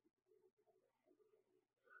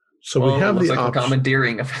 So we have the option. We're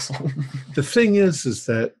commandeering a vessel. The thing is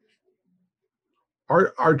that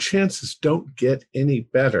our chances don't get any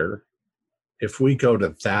better if we go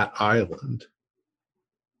to that island.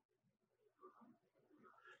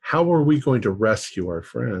 How are we going to rescue our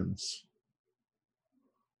friends?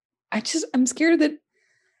 I'm scared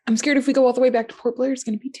if we go all the way back to Port Blair, it's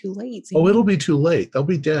going to be too late. Oh, it'll be too late. They'll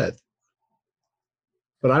be dead.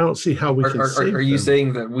 But I don't see how we can save them. Are you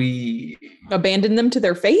saying that we abandon them to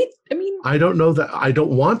their fate? I mean, I don't know that. I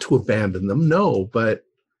don't want to abandon them. No, but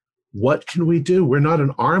what can we do? We're not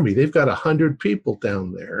an army. They've got 100 people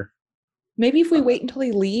down there. Maybe if we wait until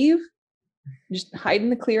they leave, just hide in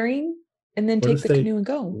the clearing, and then take the canoe and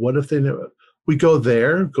go. What if we go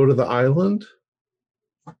there, go to the island?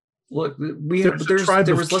 Look, there's a tribe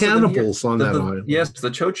of cannibals on that island. Yes, the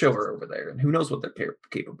Chocho are over there, and who knows what they're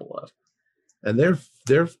capable of. And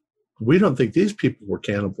we don't think these people were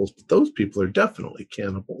cannibals, but those people are definitely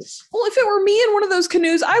cannibals. Well, if it were me in one of those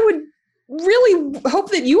canoes, I would really hope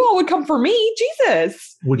that you all would come for me.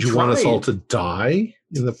 Jesus. Would you want us all to die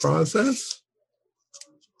in the process?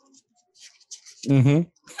 Mm-hmm.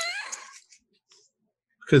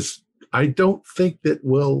 Because I don't think that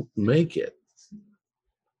we'll make it.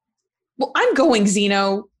 Well, I'm going,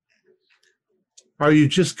 Zeno. Are you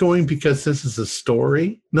just going because this is a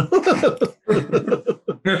story? No.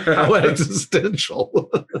 How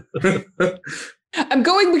existential. I'm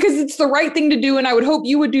going because it's the right thing to do, and I would hope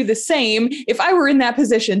you would do the same if I were in that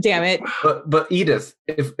position, damn it. But Edith,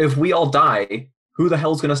 if we all die, who the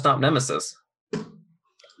hell's going to stop Nemesis?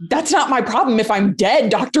 That's not my problem if I'm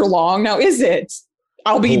dead, Dr. Long. Now, is it?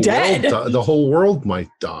 I'll be dead. The whole world might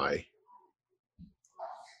die.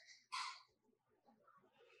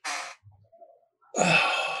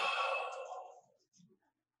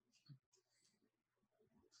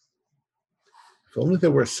 If only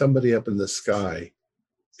there were somebody up in the sky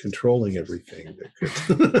controlling everything that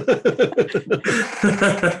could.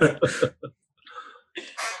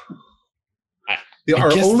 I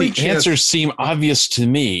guess the answers seem obvious to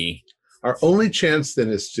me. Our only chance then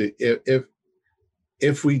is to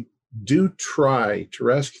if we do try to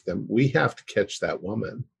rescue them, we have to catch that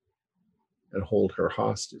woman and hold her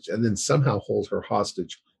hostage, and then somehow hold her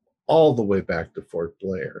hostage all the way back to Fort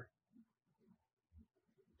Blair.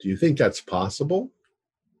 Do you think that's possible?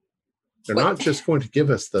 They're not just going to give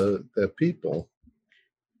us the people.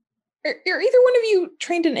 Are either one of you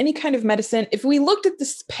trained in any kind of medicine? If we looked at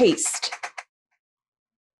this paste,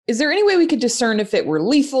 is there any way we could discern if it were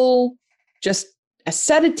lethal, just a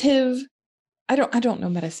sedative? I don't know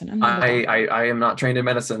medicine. I am not trained in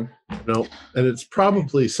medicine. No, and it's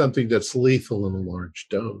probably something that's lethal in a large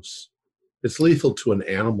dose. It's lethal to an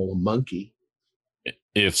animal, a monkey.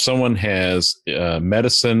 If someone has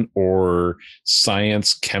medicine or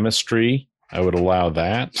science chemistry, I would allow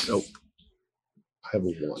that. Nope. I have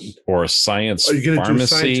a 1. Or a science Are you going to do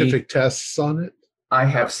pharmacy. scientific tests on it? I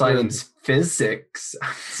have science physics.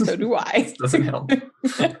 So do I. Doesn't help.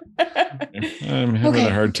 I'm having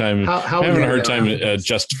a hard time. Having a hard time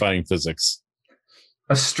justifying physics.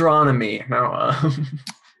 Astronomy. No,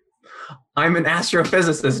 I'm an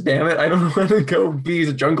astrophysicist. Damn it! I don't know how to go be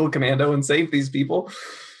a jungle commando and save these people.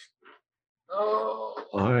 Oh,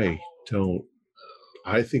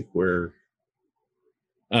 I think we're.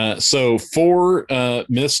 So for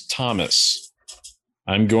Miss Thomas,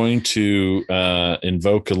 I'm going to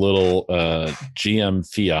invoke a little GM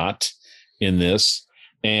fiat in this.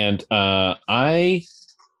 And I,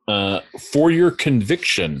 for your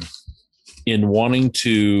conviction in wanting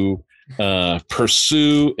to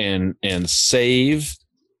pursue and save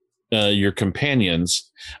your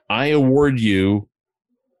companions, I award you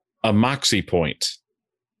a moxie point.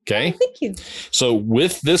 Okay? Oh, thank you. So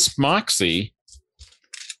with this moxie,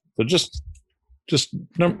 so just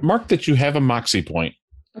mark that you have a moxie point.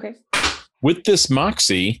 Okay. With this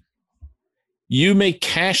moxie, you may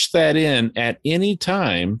cash that in at any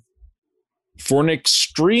time for an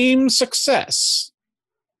extreme success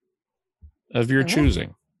of your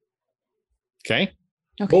choosing. Okay?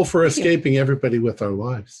 Well, for escaping everybody with our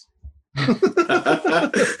lives.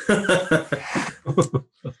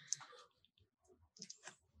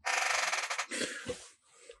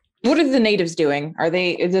 What are the natives doing?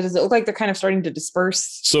 Does it look like they're kind of starting to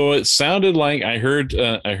disperse? So it sounded like I heard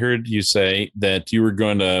you say that you were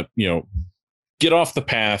going to, get off the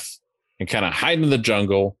path and kind of hide in the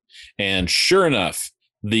jungle. And sure enough,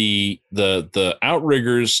 the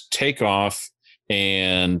outriggers take off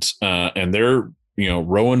and they're,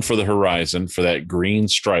 rowing for the horizon for that green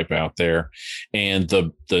stripe out there. And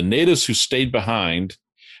the natives who stayed behind,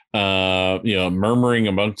 murmuring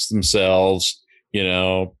amongst themselves,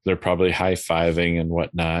 they're probably high-fiving and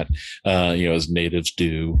whatnot, as natives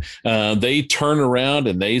do. They turn around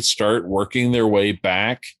and they start working their way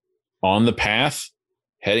back on the path,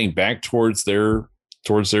 heading back towards their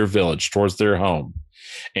village, towards their home.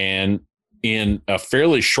 And in a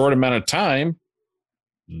fairly short amount of time,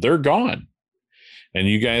 they're gone. And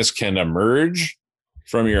you guys can emerge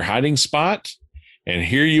from your hiding spot. And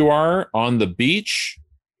here you are on the beach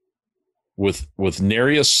with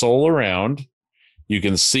nary a soul around. You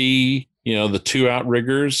can see, the two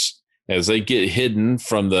outriggers as they get hidden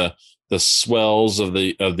from the swells of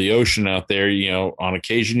the ocean out there. On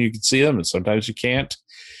occasion you can see them, and sometimes you can't.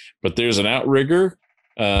 But there's an outrigger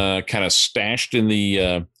kind of stashed in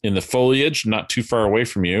the foliage, not too far away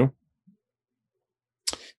from you.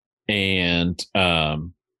 And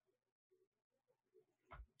and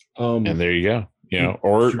there you go.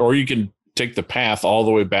 Or you can take the path all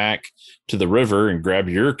the way back to the river and grab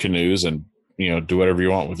your canoes and do whatever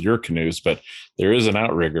you want with your canoes, but there is an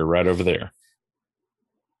outrigger right over there.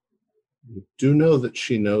 You do know that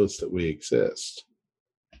she knows that we exist.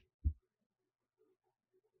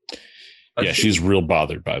 Yeah, she's real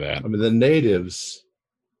bothered by that. I mean, the natives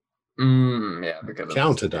because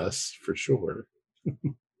counted us for sure.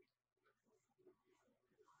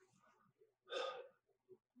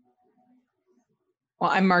 Well,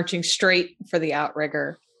 I'm marching straight for the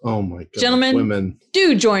outrigger. Oh my God. Gentlemen, women.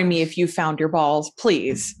 Do join me if you found your balls,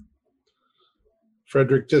 please.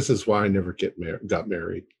 Frederick, this is why I never got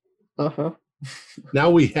married. Uh-huh. Now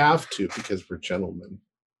we have to because we're gentlemen.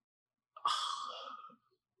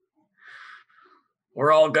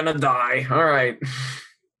 We're all gonna die. All right.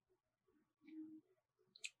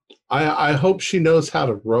 I hope she knows how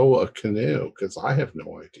to row a canoe because I have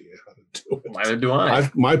no idea how to do it. Neither do I.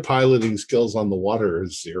 My piloting skills on the water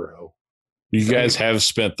is 0. You guys have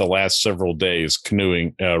spent the last several days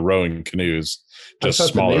rowing canoes, just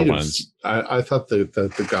smaller ones. I thought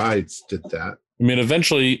the guides did that. I mean,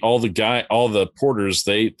 eventually all the porters,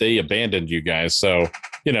 they abandoned you guys. So,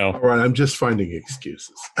 All right, I'm just finding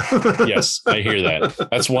excuses. Yes, I hear that.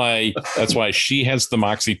 That's why she has the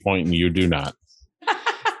moxie point and you do not.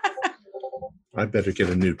 I better get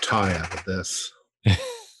a new tie out of this.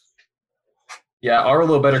 Yeah,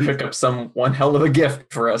 Arlo better pick up one hell of a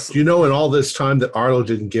gift for us. Do you know in all this time that Arlo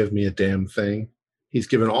didn't give me a damn thing? He's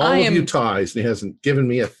given all of you ties and he hasn't given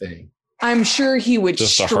me a thing. I'm sure he would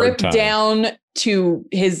strip down to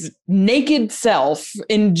his naked self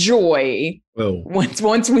in joy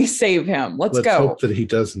once we save him. Let's go. Let's hope that he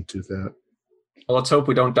doesn't do that. Well, let's hope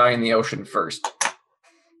we don't die in the ocean first.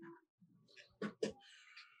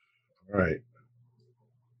 All right.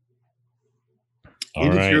 All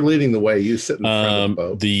Edith, right. you're leading the way. You sit in front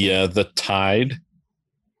of the boat. The tide.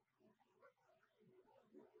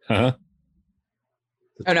 Huh?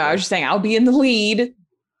 Oh no, I was just saying I'll be in the lead.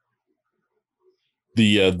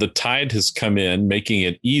 The tide has come in, making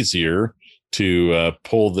it easier to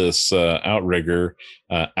pull this outrigger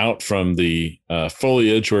out from the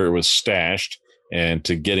foliage where it was stashed and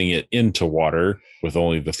to getting it into water with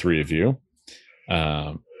only the three of you.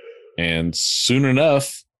 And soon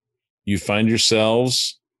enough, you find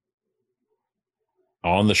yourselves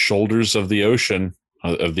on the shoulders of the ocean,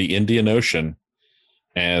 of the Indian Ocean,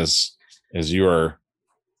 as you are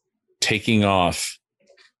taking off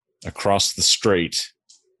across the strait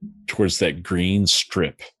towards that green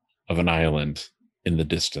strip of an island in the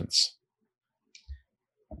distance.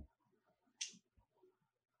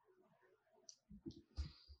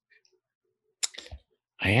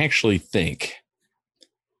 I actually think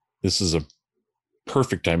this is a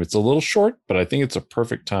perfect time. It's a little short, but I think it's a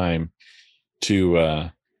perfect time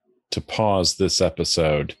to pause this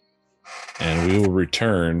episode, and we will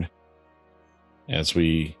return as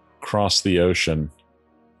we cross the ocean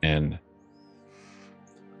and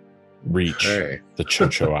reach the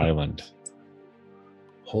Chocho Island.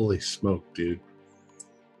 Holy smoke, dude.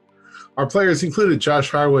 Our players included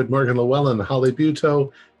Josh Harwood, Morgan Llewellyn, Holly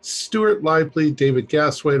Buteau, Stuart Lively, David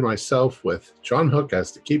Gasway, and myself, with John Hook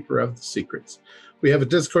as the keeper of the secrets. We have a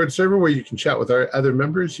Discord server where you can chat with our other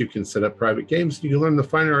members. You can set up private games, and you can learn the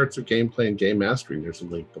finer arts of gameplay and game mastering. There's a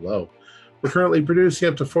link below. We're currently producing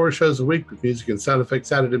up to 4 shows a week with music and sound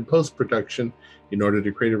effects added in post-production in order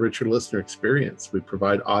to create a richer listener experience. We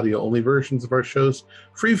provide audio-only versions of our shows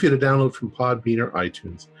free for you to download from Podbean or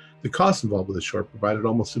iTunes. The costs involved with the show are provided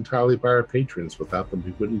almost entirely by our patrons. Without them,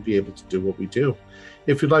 we wouldn't be able to do what we do.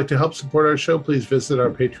 If you'd like to help support our show, please visit our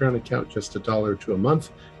Patreon account. Just $1 or $2 a month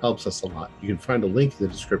helps us a lot. You can find a link in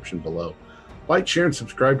the description below. Like, share, and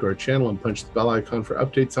subscribe to our channel, and punch the bell icon for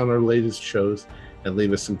updates on our latest shows, and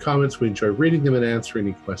leave us some comments. We enjoy reading them and answering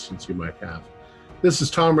any questions you might have. This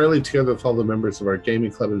is Tom Rayleigh, together with all the members of our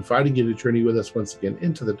gaming club, inviting you to journey with us once again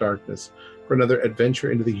into the darkness for another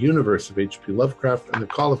adventure into the universe of H.P. Lovecraft and the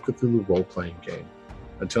Call of Cthulhu role-playing game.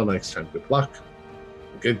 Until next time, good luck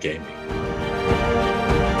and good gaming.